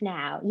myself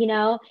now, you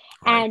know?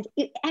 Right.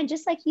 And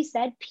just like you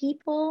said,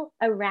 people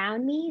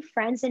around me,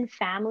 friends and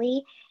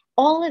family,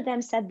 all of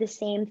them said the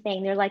same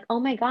thing. They're like, oh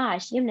my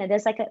gosh, you know,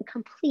 there's like a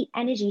complete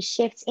energy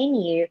shift in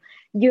you.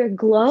 You're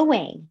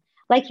glowing.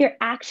 Like you're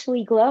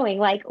actually glowing.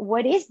 Like,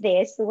 what is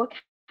this? What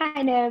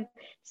kind of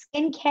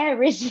skincare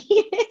regime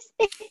is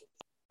this?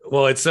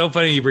 Well, it's so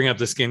funny you bring up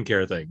the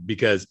skincare thing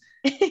because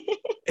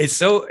it's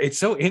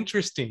so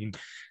interesting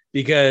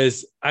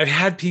because I've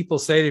had people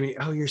say to me,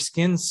 "Oh, your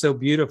skin's so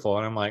beautiful,"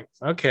 and I'm like,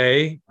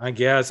 "Okay, I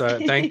guess.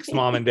 Thanks,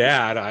 mom and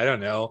dad. I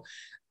don't know."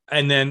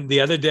 And then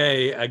the other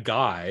day, a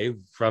guy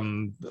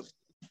from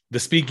the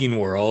speaking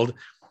world,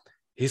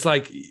 he's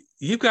like,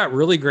 "You've got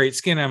really great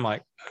skin." I'm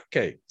like,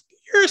 "Okay,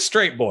 you're a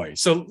straight boy,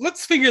 so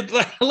let's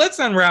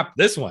unwrap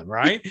this one,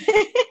 right?"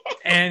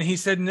 And he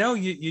said, "No,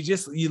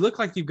 you look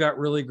like you've got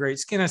really great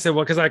skin." I said,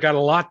 "Well, because I got a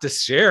lot to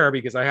share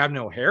because I have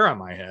no hair on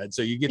my head,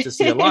 so you get to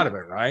see a lot of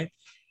it, right?"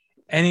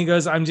 And he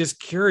goes, "I'm just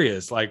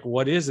curious, like,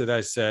 what is it?"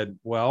 I said,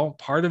 "Well,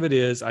 part of it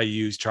is I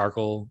use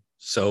charcoal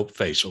soap,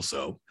 facial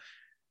soap."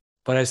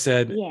 But I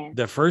said, Yeah.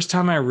 the first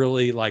time I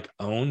really like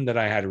owned that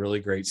I had really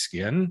great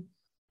skin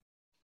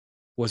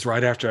was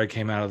right after I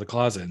came out of the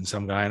closet. And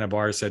some guy in a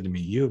bar said to me,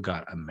 "You've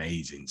got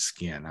amazing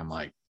skin." I'm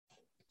like,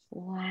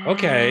 Wow.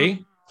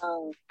 "Okay,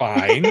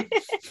 fine.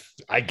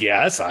 I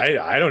guess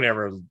I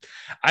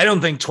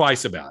don't think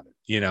twice about it,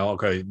 you know."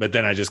 Okay. But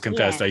then I just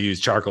confessed Yeah. I use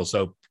charcoal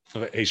soap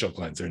facial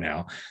cleanser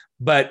now.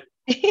 But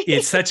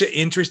it's such an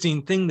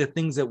interesting thing, the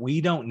things that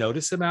we don't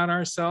notice about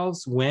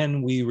ourselves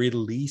when we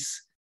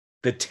release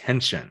the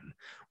tension,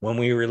 when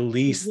we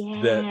release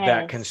that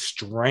Yes.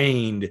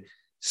 constrained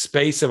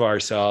space of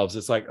ourselves.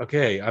 It's like,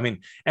 okay, I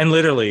mean, and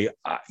literally,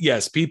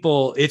 yes,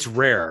 people, it's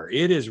rare.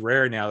 It is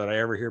rare now that I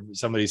ever hear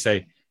somebody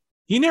say,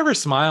 "You never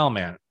smile,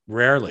 man."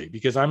 Rarely,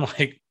 because I'm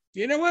like,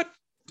 you know what?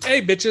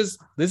 Hey, bitches,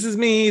 this is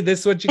me. This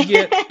is what you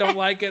get. Don't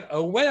like it?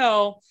 Oh,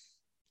 well,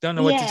 don't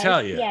know what to Yes.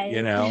 tell you,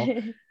 you Yes.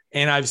 know?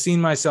 And I've seen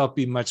myself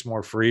be much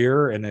more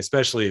freer. And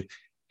especially,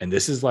 and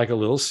this is like a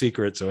little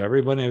secret. So,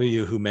 everybody of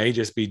you who may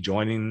just be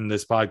joining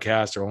this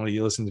podcast or only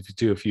listen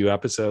to a few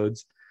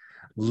episodes,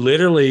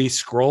 literally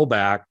scroll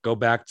back, go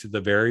back to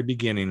the very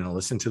beginning and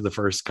listen to the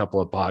first couple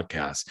of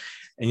podcasts.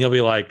 And you'll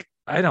be like,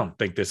 I don't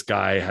think this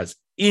guy has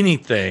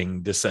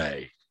anything to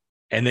say.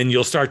 And then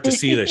you'll start to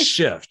see the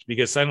shift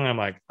because suddenly I'm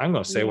like, I'm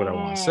going to say what I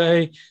want to Yeah.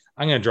 say.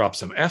 I'm going to drop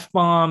some F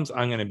bombs.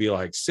 I'm going to be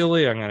like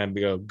silly. I'm going to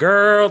go,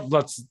 girl,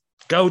 let's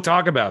go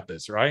talk about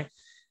this. Right.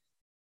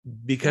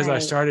 Because I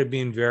Right. started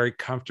being very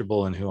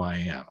comfortable in who I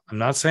am. I'm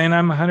not saying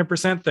I'm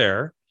 100%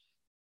 there,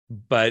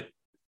 but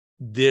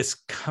this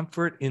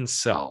comfort in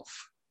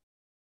self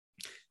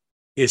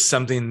is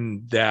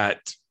something that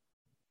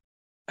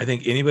I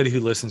think anybody who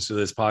listens to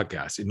this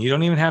podcast, and you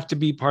don't even have to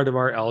be part of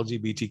our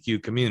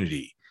LGBTQ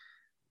community,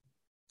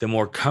 the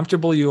more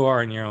comfortable you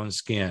are in your own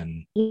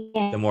skin,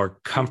 Yeah. the more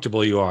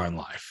comfortable you are in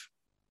life.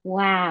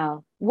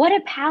 Wow. What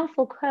a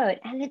powerful quote.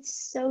 And it's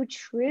so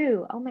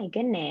true. Oh my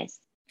goodness.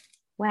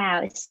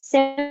 Wow. It's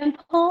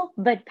simple,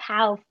 but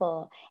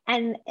powerful.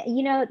 And,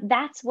 you know,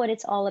 that's what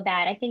it's all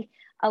about. I think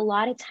a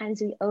lot of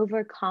times we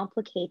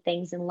overcomplicate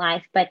things in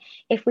life, but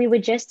if we were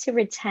just to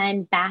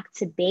return back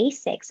to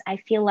basics, I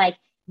feel like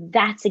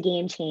that's a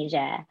game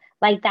changer.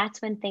 Like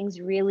that's when things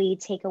really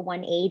take a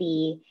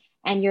 180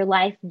 and your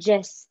life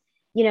just,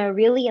 you know,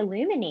 really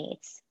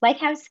illuminates, like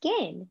how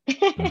skin.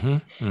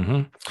 Mm-hmm,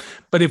 mm-hmm.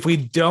 But if we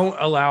don't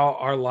allow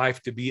our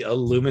life to be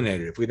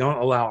illuminated, if we don't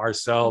allow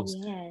ourselves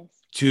Yes.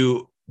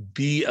 to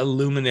be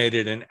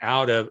illuminated and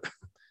out of,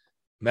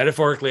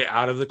 metaphorically,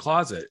 out of the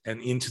closet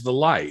and into the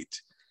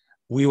light,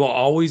 we will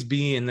always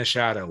be in the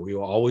shadow. We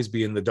will always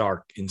be in the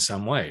dark in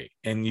some way.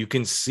 And you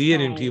can see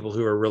it in Right. people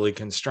who are really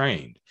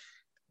constrained,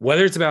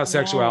 whether it's about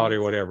sexuality or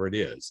Yes. whatever it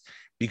is,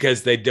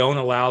 because they don't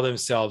allow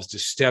themselves to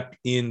step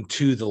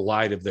into the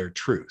light of their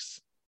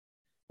truth,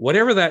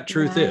 whatever that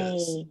truth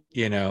is, Right.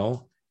 you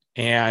know.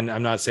 And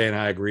I'm not saying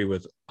I agree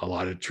with a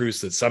lot of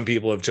truths that some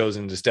people have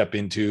chosen to step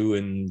into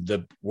in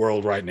the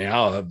world right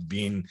now of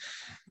being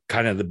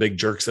kind of the big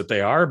jerks that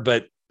they are,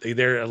 but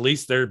they're, at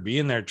least they're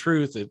being their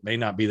truth. It may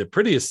not be the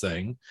prettiest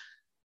thing,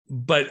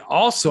 but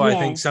also I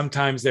think Yes.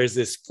 sometimes there's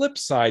this flip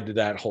side to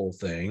that whole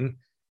thing,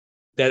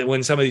 that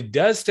when somebody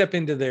does step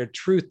into their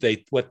truth,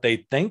 what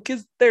they think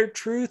is their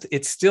truth,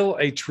 it's still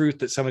a truth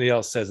that somebody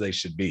else says they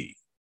should be.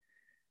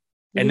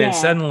 And then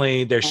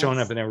suddenly they're showing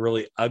up Yes. in a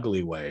really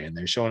ugly way, and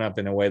they're showing up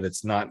in a way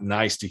that's not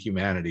nice to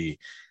humanity.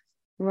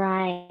 The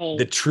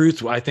Right.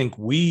 truth I think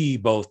we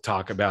both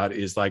talk about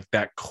is like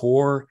that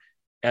core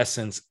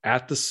essence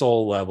at the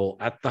soul level,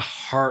 at the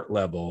heart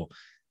level.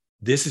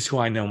 This is who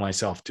I know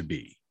myself to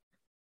be,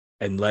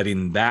 and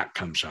letting that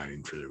come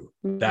shining through.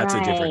 That's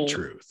a different Right.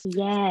 truth.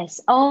 Yes.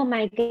 Oh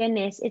my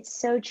goodness. It's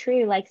so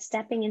true. Like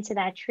stepping into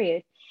that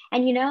truth.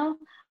 And you know,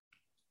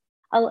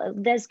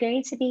 there's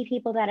going to be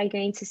people that are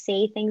going to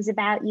say things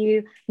about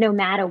you no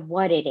matter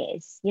what it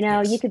is. You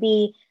know, you Yes. could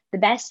be the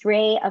best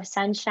ray of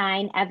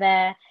sunshine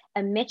ever,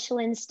 a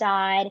Michelin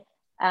starred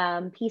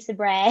piece of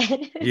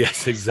bread.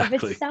 Yes, But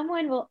exactly.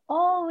 someone will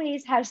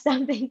always have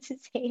something to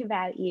say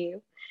about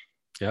you.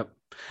 Yep.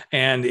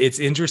 And it's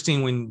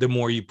interesting when the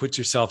more you put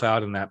yourself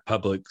out in that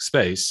public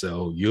space.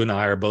 So you and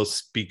I are both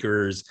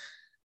speakers.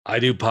 I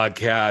do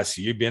podcasts.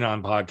 You've been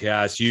on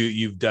podcasts.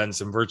 You've done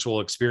some virtual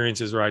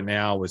experiences right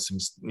now with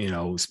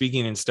some,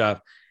 speaking and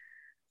stuff.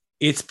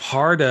 It's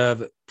part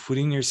of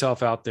putting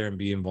yourself out there and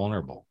being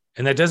vulnerable.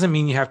 And that doesn't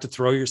mean you have to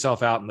throw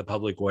yourself out in the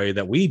public way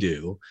that we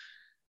do,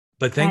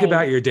 but think Right.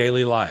 about your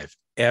daily life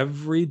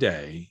every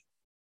day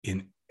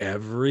in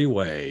every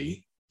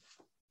way.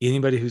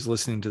 Anybody who's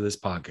listening to this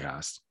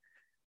podcast,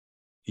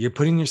 you're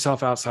putting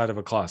yourself outside of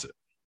a closet.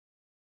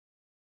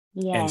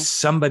 And Yes.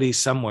 somebody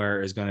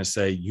somewhere is going to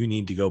say, you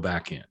need to go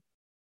back in.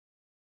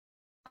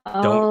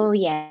 Oh,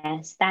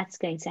 yes, that's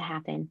going to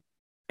happen.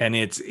 And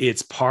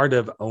it's part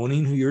of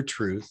owning your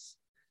truth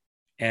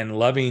and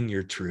loving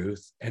your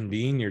truth and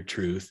being your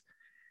truth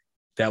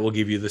that will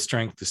give you the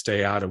strength to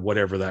stay out of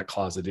whatever that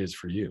closet is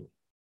for you.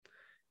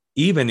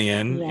 Even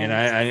in, Yes.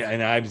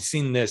 and I've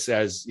seen this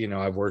as,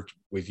 I've worked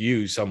with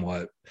you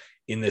somewhat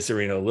in this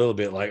arena a little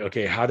bit, like,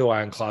 okay, how do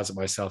I uncloset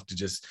myself to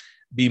just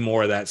be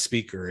more of that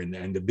speaker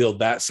and to build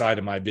that side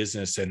of my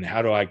business? And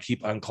how do I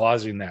keep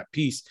uncloseting that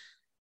piece?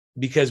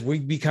 Because we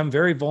become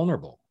very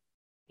vulnerable.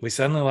 We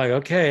suddenly like,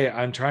 okay,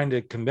 I'm trying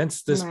to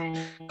convince this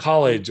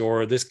college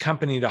or this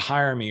company to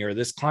hire me or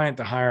this client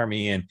to hire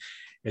me. And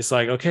it's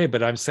like, okay,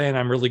 but I'm saying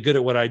I'm really good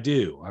at what I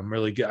do. I'm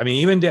really good. I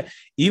mean,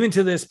 even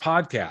to this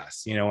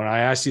podcast, when I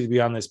asked you to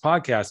be on this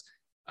podcast,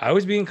 I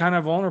was being kind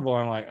of vulnerable.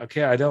 I'm like,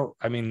 okay, I know,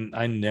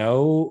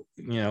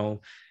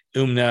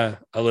 Umna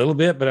a little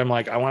bit, but I'm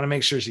like, I want to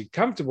make sure she's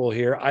comfortable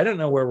here. I don't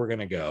know where we're going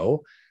to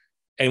go.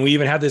 And we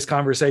even had this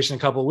conversation a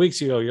couple of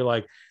weeks ago. You're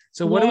like,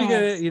 so what are we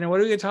going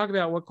to talk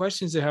about? What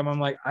questions do you have? I'm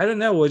like, I don't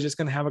know. We're just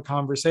going to have a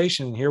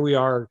conversation. Here we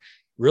are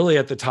really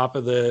at the top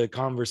of the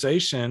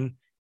conversation.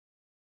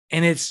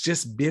 And it's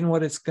just been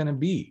what it's going to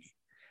be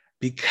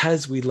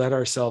because we let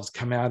ourselves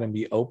come out and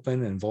be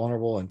open and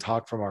vulnerable and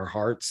talk from our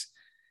hearts.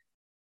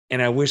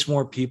 And I wish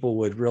more people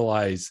would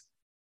realize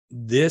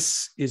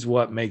this is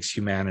what makes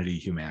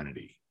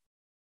humanity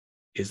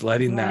is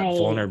letting that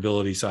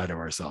vulnerability side of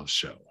ourselves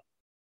show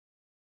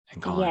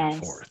and calling it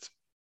forth.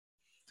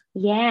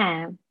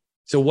 Yeah.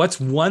 So what's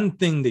one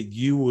thing that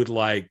you would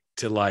like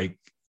to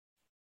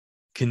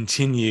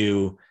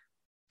continue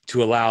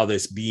to allow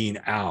this being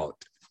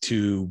out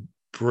to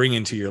bring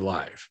into your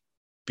life?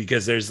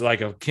 Because there's like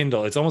a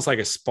Kindle, it's almost like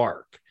a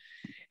spark.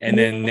 And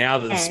then now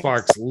that the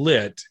spark's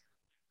lit,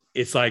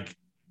 it's like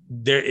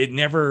it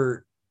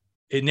never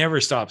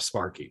stops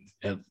sparking.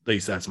 At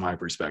least that's my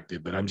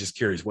perspective. But I'm just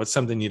curious, what's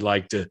something you'd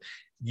like to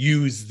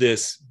use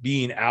this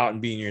being out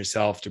and being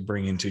yourself to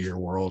bring into your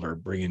world or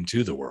bring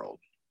into the world?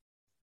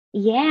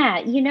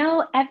 Yeah,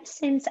 ever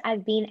since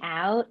I've been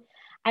out,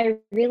 I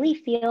really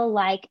feel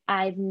like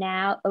I've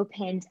now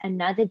opened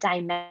another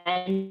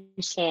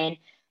dimension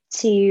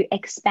to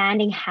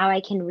expanding how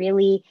I can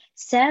really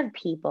serve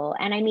people.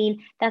 And I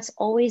mean, that's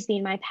always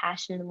been my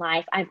passion in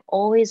life. I've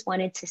always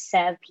wanted to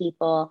serve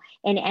people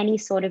in any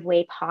sort of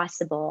way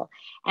possible.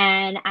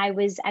 And I've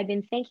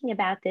been thinking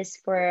about this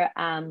for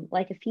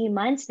like a few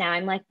months now.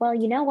 I'm like, well,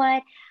 you know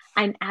what?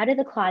 I'm out of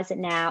the closet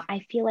now. I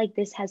feel like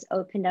this has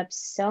opened up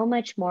so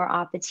much more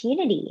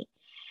opportunity.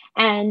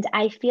 And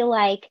I feel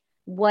like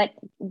what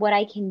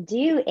I can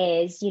do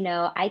is,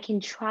 I can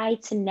try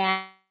to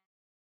now,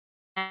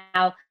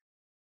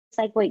 it's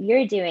like what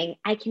you're doing,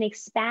 I can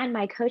expand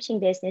my coaching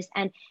business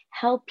and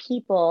help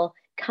people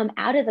come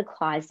out of the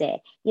closet,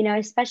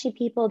 especially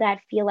people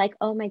that feel like,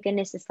 oh my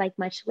goodness, it's like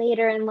much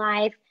later in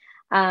life.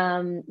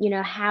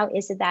 How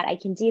is it that I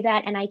can do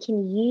that? And I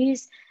can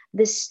use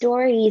the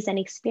stories and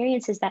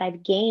experiences that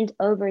I've gained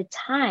over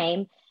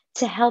time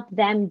to help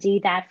them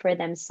do that for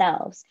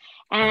themselves.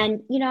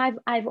 And,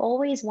 I've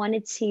always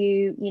wanted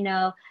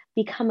to,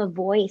 become a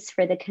voice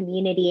for the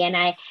community. And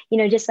I,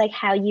 just like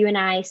how you and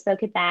I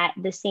spoke at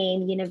the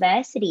same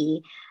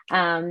university,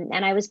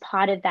 and I was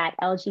part of that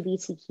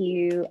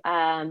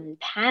LGBTQ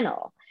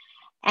panel.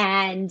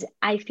 And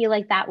I feel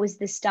like that was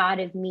the start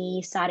of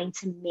me starting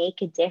to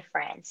make a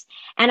difference.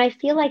 And I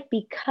feel like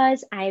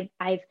because I've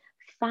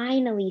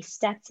finally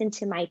stepped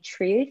into my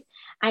truth,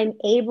 I'm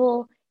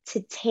able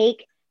to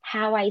take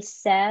how I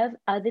serve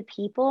other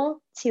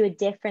people to a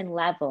different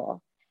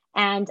level,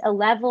 and a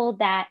level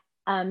that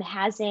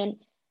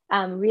hasn't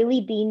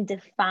really been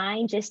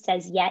defined just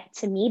as yet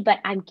to me, but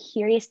I'm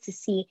curious to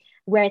see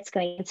where it's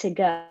going to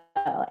go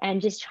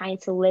and just trying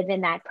to live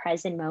in that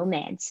present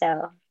moment.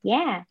 So,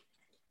 yeah.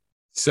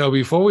 So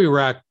before we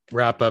wrap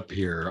up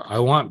here, I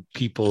want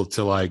people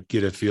to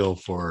get a feel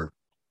for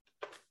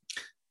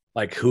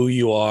who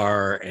you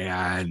are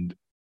and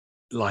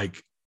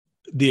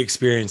the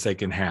experience they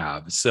can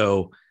have.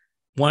 So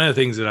one of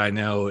the things that I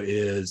know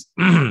is,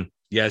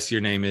 yes,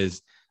 your name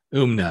is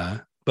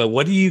Umna, but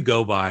what do you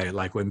go by?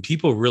 When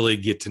people really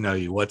get to know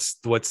you, what's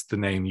the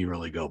name you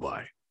really go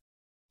by?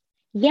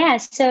 Yeah,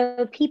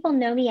 so people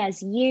know me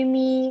as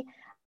Yumi.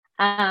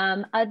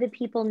 Other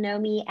people know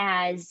me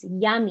as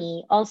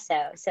Yummy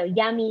also. So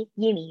Yummy,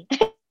 Yumi.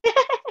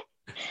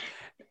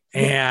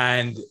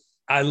 And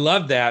I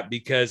love that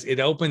because it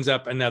opens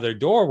up another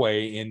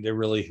doorway into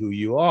really who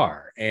you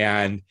are.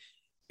 And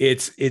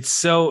it's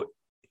so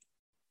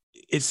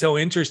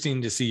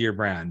interesting to see your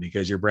brand,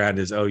 because your brand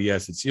is, oh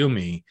yes, it's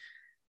Yumi.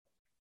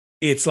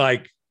 It's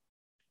like,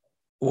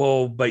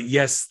 well, but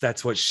yes,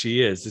 that's what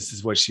she is. This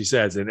is what she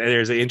says. And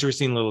there's an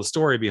interesting little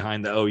story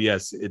behind the, oh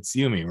yes, it's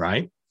Yumi,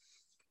 right?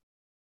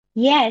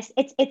 Yes,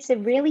 it's a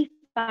really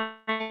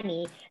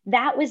funny.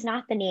 That was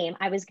not the name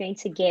I was going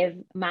to give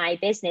my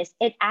business.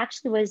 It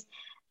actually was,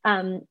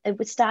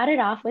 it started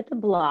off with a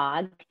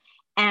blog,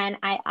 and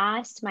I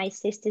asked my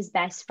sister's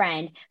best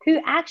friend,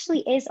 who actually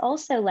is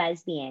also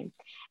lesbian.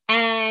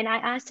 And I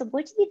asked her,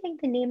 what do you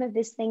think the name of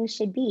this thing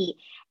should be?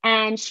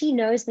 And she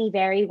knows me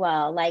very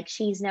well. Like,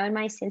 she's known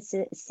my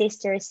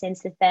sister since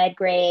the third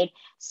grade.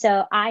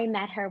 So I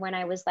met her when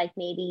I was like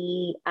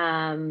maybe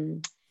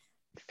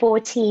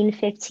 14,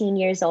 15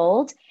 years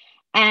old.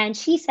 And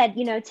she said,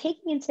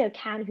 taking into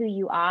account who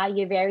you are,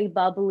 you're very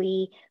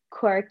bubbly,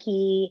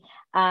 quirky,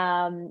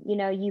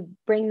 you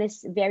bring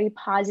this very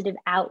positive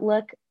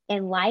outlook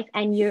in life,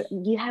 and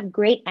you have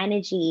great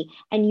energy,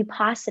 and you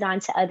pass it on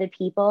to other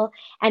people.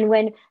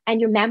 And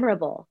you're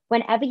memorable.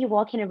 Whenever you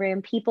walk in a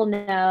room, people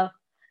know,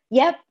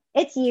 yep,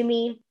 it's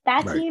Yumi.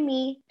 That's right.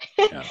 Yumi.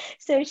 Yeah.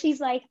 So she's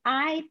like,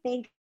 I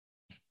think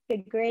a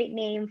great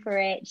name for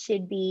it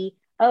should be,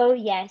 oh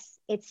yes,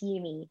 it's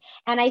Yumi.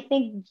 And I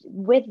think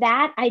with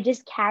that, I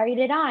just carried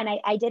it on.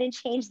 I didn't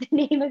change the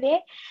name of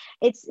it.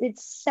 It's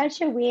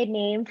such a weird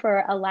name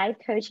for a life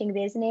coaching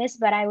business,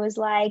 but I was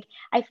like,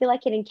 I feel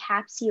like it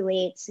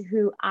encapsulates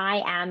who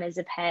I am as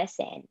a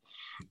person,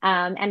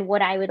 and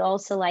what I would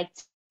also like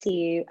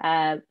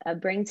to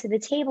bring to the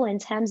table in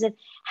terms of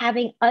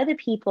having other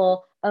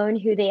people own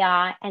who they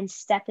are and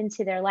step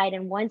into their light.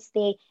 And once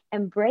they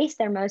embrace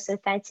their most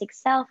authentic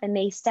self and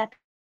they step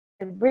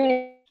in the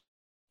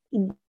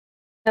room,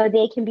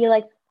 they can be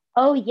like,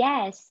 oh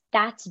yes,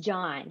 that's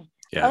John.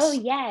 Yes. Oh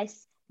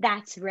yes,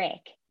 that's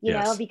Rick.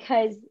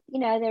 Because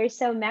they're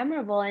so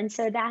memorable. And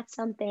so that's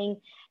something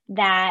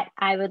that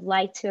I would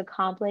like to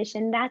accomplish,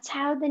 and that's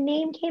how the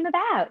name came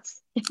about.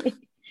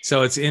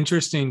 So it's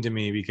interesting to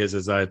me, because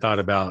as I thought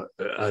about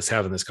us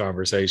having this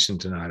conversation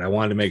tonight, I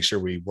wanted to make sure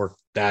we worked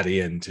that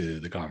into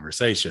the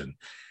conversation,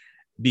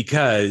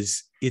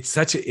 because it's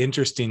such an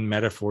interesting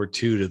metaphor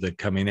too to the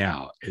coming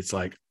out. It's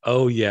like,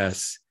 oh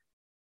yes,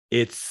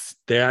 it's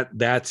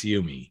that's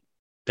Yumi.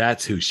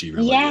 That's who she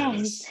really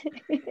is.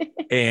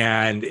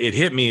 And it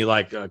hit me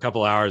like a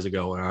couple hours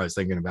ago when I was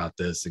thinking about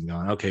this and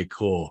going, okay,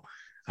 cool.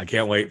 I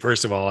can't wait.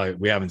 First of all,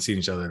 we haven't seen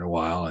each other in a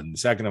while. And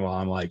second of all,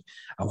 I'm like,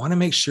 I want to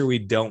make sure we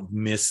don't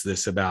miss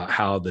this about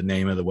how the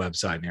name of the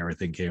website and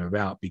everything came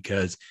about,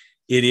 because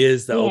it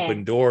is the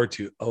open door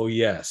to, oh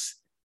yes,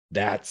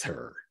 that's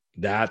her.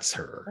 That's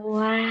her.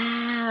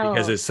 Wow.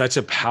 Because it's such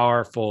a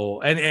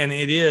powerful, and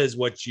it is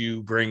what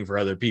you bring for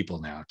other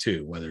people now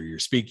too, whether you're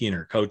speaking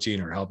or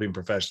coaching or helping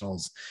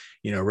professionals,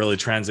 really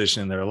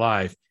transition in their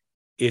life.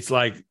 It's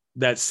like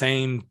that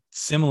same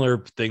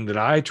similar thing that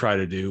I try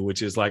to do,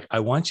 which is like,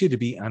 I want you to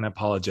be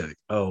unapologetic.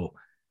 Oh,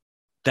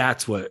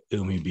 that's what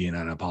Yumi being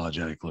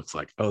unapologetic looks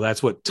like. Oh,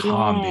 that's what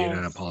Tom being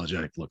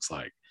unapologetic looks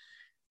like.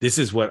 This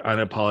is what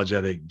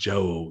unapologetic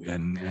Joe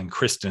and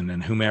Kristen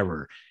and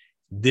whomever,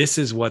 this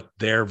is what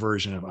their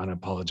version of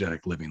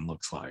unapologetic living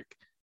looks like.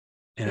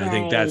 And I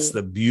think that's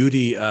the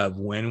beauty of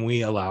when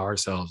we allow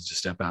ourselves to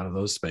step out of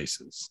those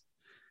spaces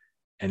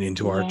and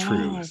into our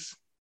truth,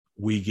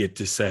 we get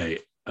to say,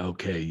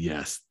 okay,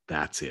 yes,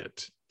 that's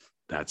it.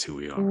 That's who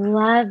we are.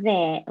 Love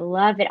it.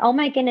 Love it. Oh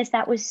my goodness.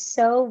 That was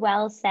so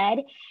well said.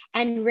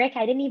 And Rick,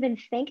 I didn't even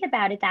think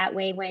about it that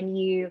way when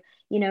you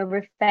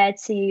referred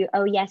to,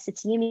 oh yes,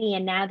 it's Yumi.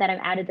 And now that I'm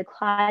out of the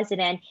closet,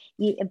 and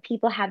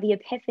people have the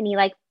epiphany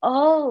like,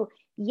 oh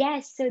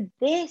yes, so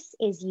this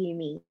is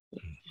Yumi.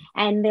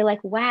 And they're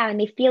like, wow. And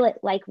they feel it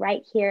like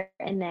right here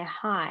in their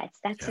hearts.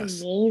 That's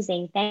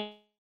amazing.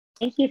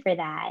 Thank you for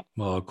that.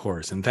 Well, of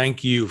course. And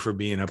thank you for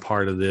being a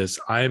part of this.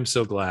 I am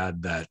so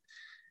glad that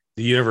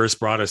the universe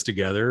brought us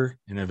together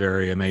in a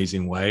very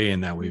amazing way,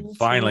 and that we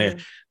finally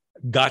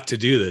got to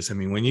do this. I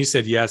mean, when you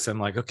said yes, I'm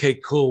like, okay,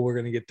 cool, we're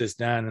going to get this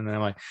done. And then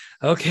I'm like,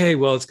 okay,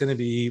 well, it's going to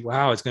be,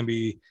 it's going to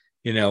be,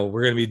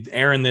 we're going to be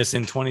airing this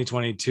in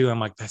 2022. I'm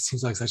like, that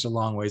seems like such a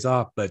long ways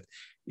off, but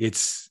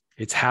it's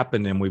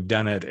happened and we've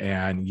done it.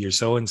 And you're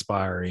so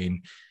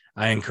inspiring.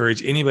 I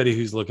encourage anybody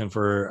who's looking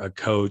for a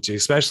coach,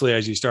 especially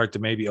as you start to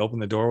maybe open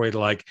the doorway to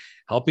like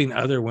helping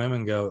other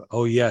women go,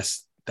 oh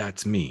yes,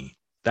 that's me.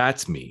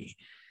 That's me.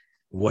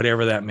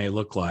 Whatever that may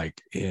look like,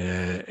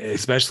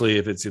 especially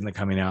if it's in the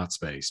coming out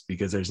space,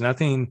 because there's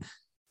nothing,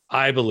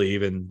 I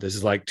believe, and this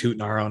is like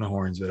tooting our own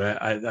horns,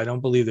 but I don't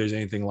believe there's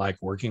anything like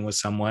working with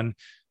someone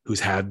who's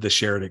had the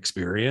shared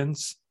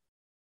experience.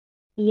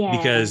 Yeah.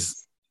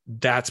 Because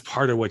that's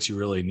part of what you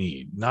really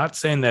need. Not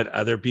saying that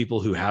other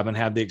people who haven't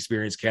had the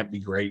experience can't be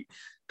great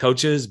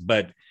coaches,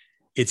 but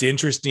it's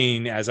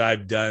interesting as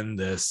I've done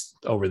this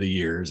over the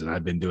years, and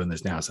I've been doing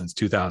this now since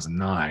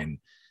 2009,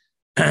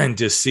 and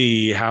to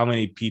see how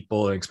many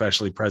people,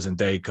 especially present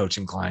day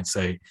coaching clients,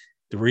 say,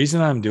 the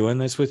reason I'm doing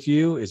this with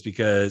you is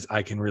because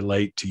I can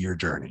relate to your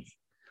journey,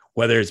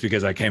 whether it's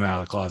because I came out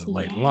of the closet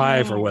late in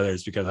life, or whether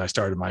it's because I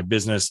started my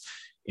business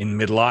in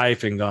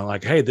midlife and gone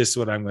like, hey, this is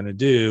what I'm going to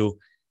do.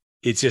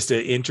 It's just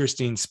an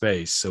interesting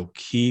space. So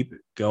keep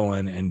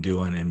going and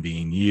doing and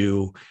being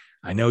you.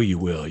 I know you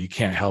will. You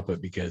can't help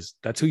it because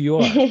that's who you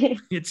are.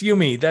 It's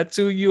Yumi. That's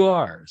who you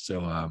are.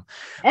 So,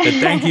 but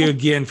thank you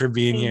again for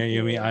being here,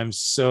 Yumi. I'm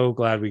so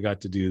glad we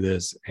got to do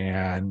this,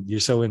 and you're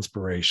so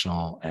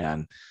inspirational,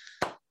 and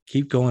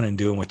keep going and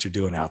doing what you're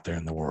doing out there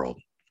in the world.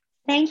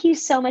 Thank you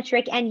so much,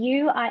 Rick. And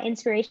you are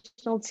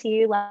inspirational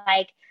too.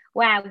 Like,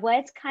 wow,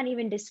 words can't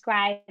even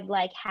describe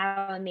like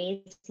how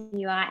amazing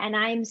you are. And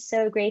I'm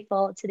so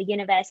grateful to the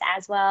universe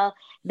as well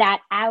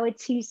that our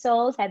two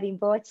souls have been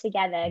brought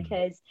together,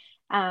 because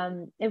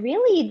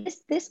really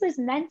this was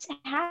meant to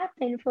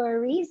happen for a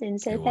reason.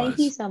 So thank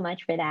you so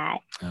much for that.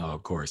 Oh,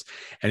 of course.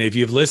 And if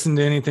you've listened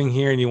to anything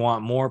here and you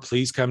want more,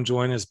 please come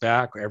join us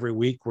back every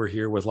week. We're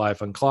here with Life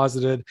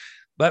Uncloseted.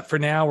 But for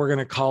now, we're going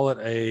to call it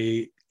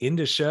a end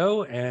of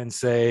show and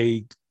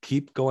say,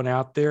 keep going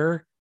out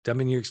there,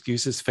 dumping your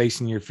excuses,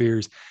 facing your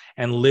fears,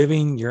 and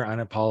living your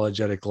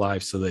unapologetic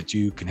life so that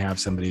you can have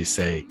somebody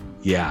say,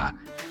 yeah,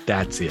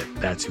 that's it.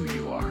 That's who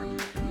you are.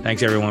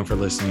 Thanks everyone for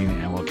listening,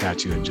 and we'll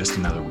catch you in just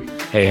another week.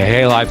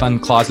 Hey, Life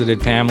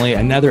Uncloseted family.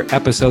 Another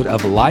episode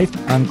of Life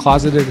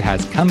Uncloseted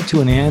has come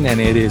to an end, and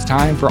it is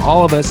time for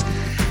all of us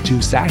to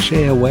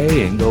sashay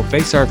away and go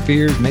face our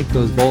fears, make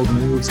those bold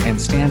moves, and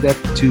stand up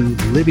to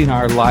living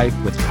our life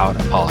without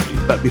apology.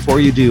 But before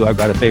you do, I've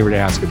got a favor to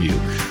ask of you.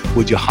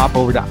 Would you hop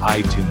over to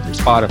iTunes or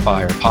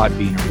Spotify or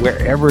Podbean or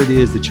wherever it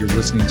is that you're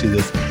listening to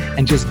this,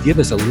 and just give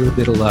us a little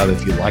bit of love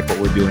if you like what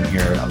we're doing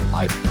here at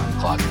Life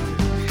Uncloseted.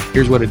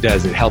 Here's what it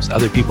does. It helps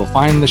other people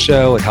find the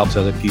show. It helps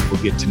other people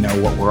get to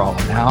know what we're all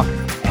about.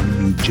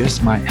 And you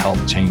just might help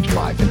change a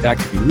life. In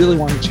fact, if you really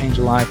want to change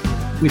a life,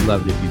 we'd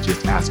love it if you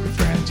just ask a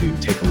friend to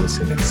take a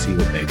listen and see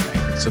what they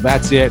think. So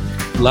that's it.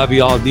 Love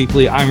you all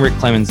deeply. I'm Rick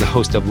Clemens, the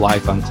host of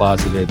Life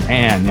Uncloseted,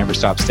 and never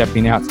stop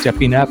stepping out,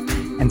 stepping up,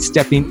 and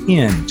stepping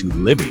into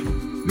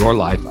living your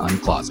life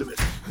uncloseted.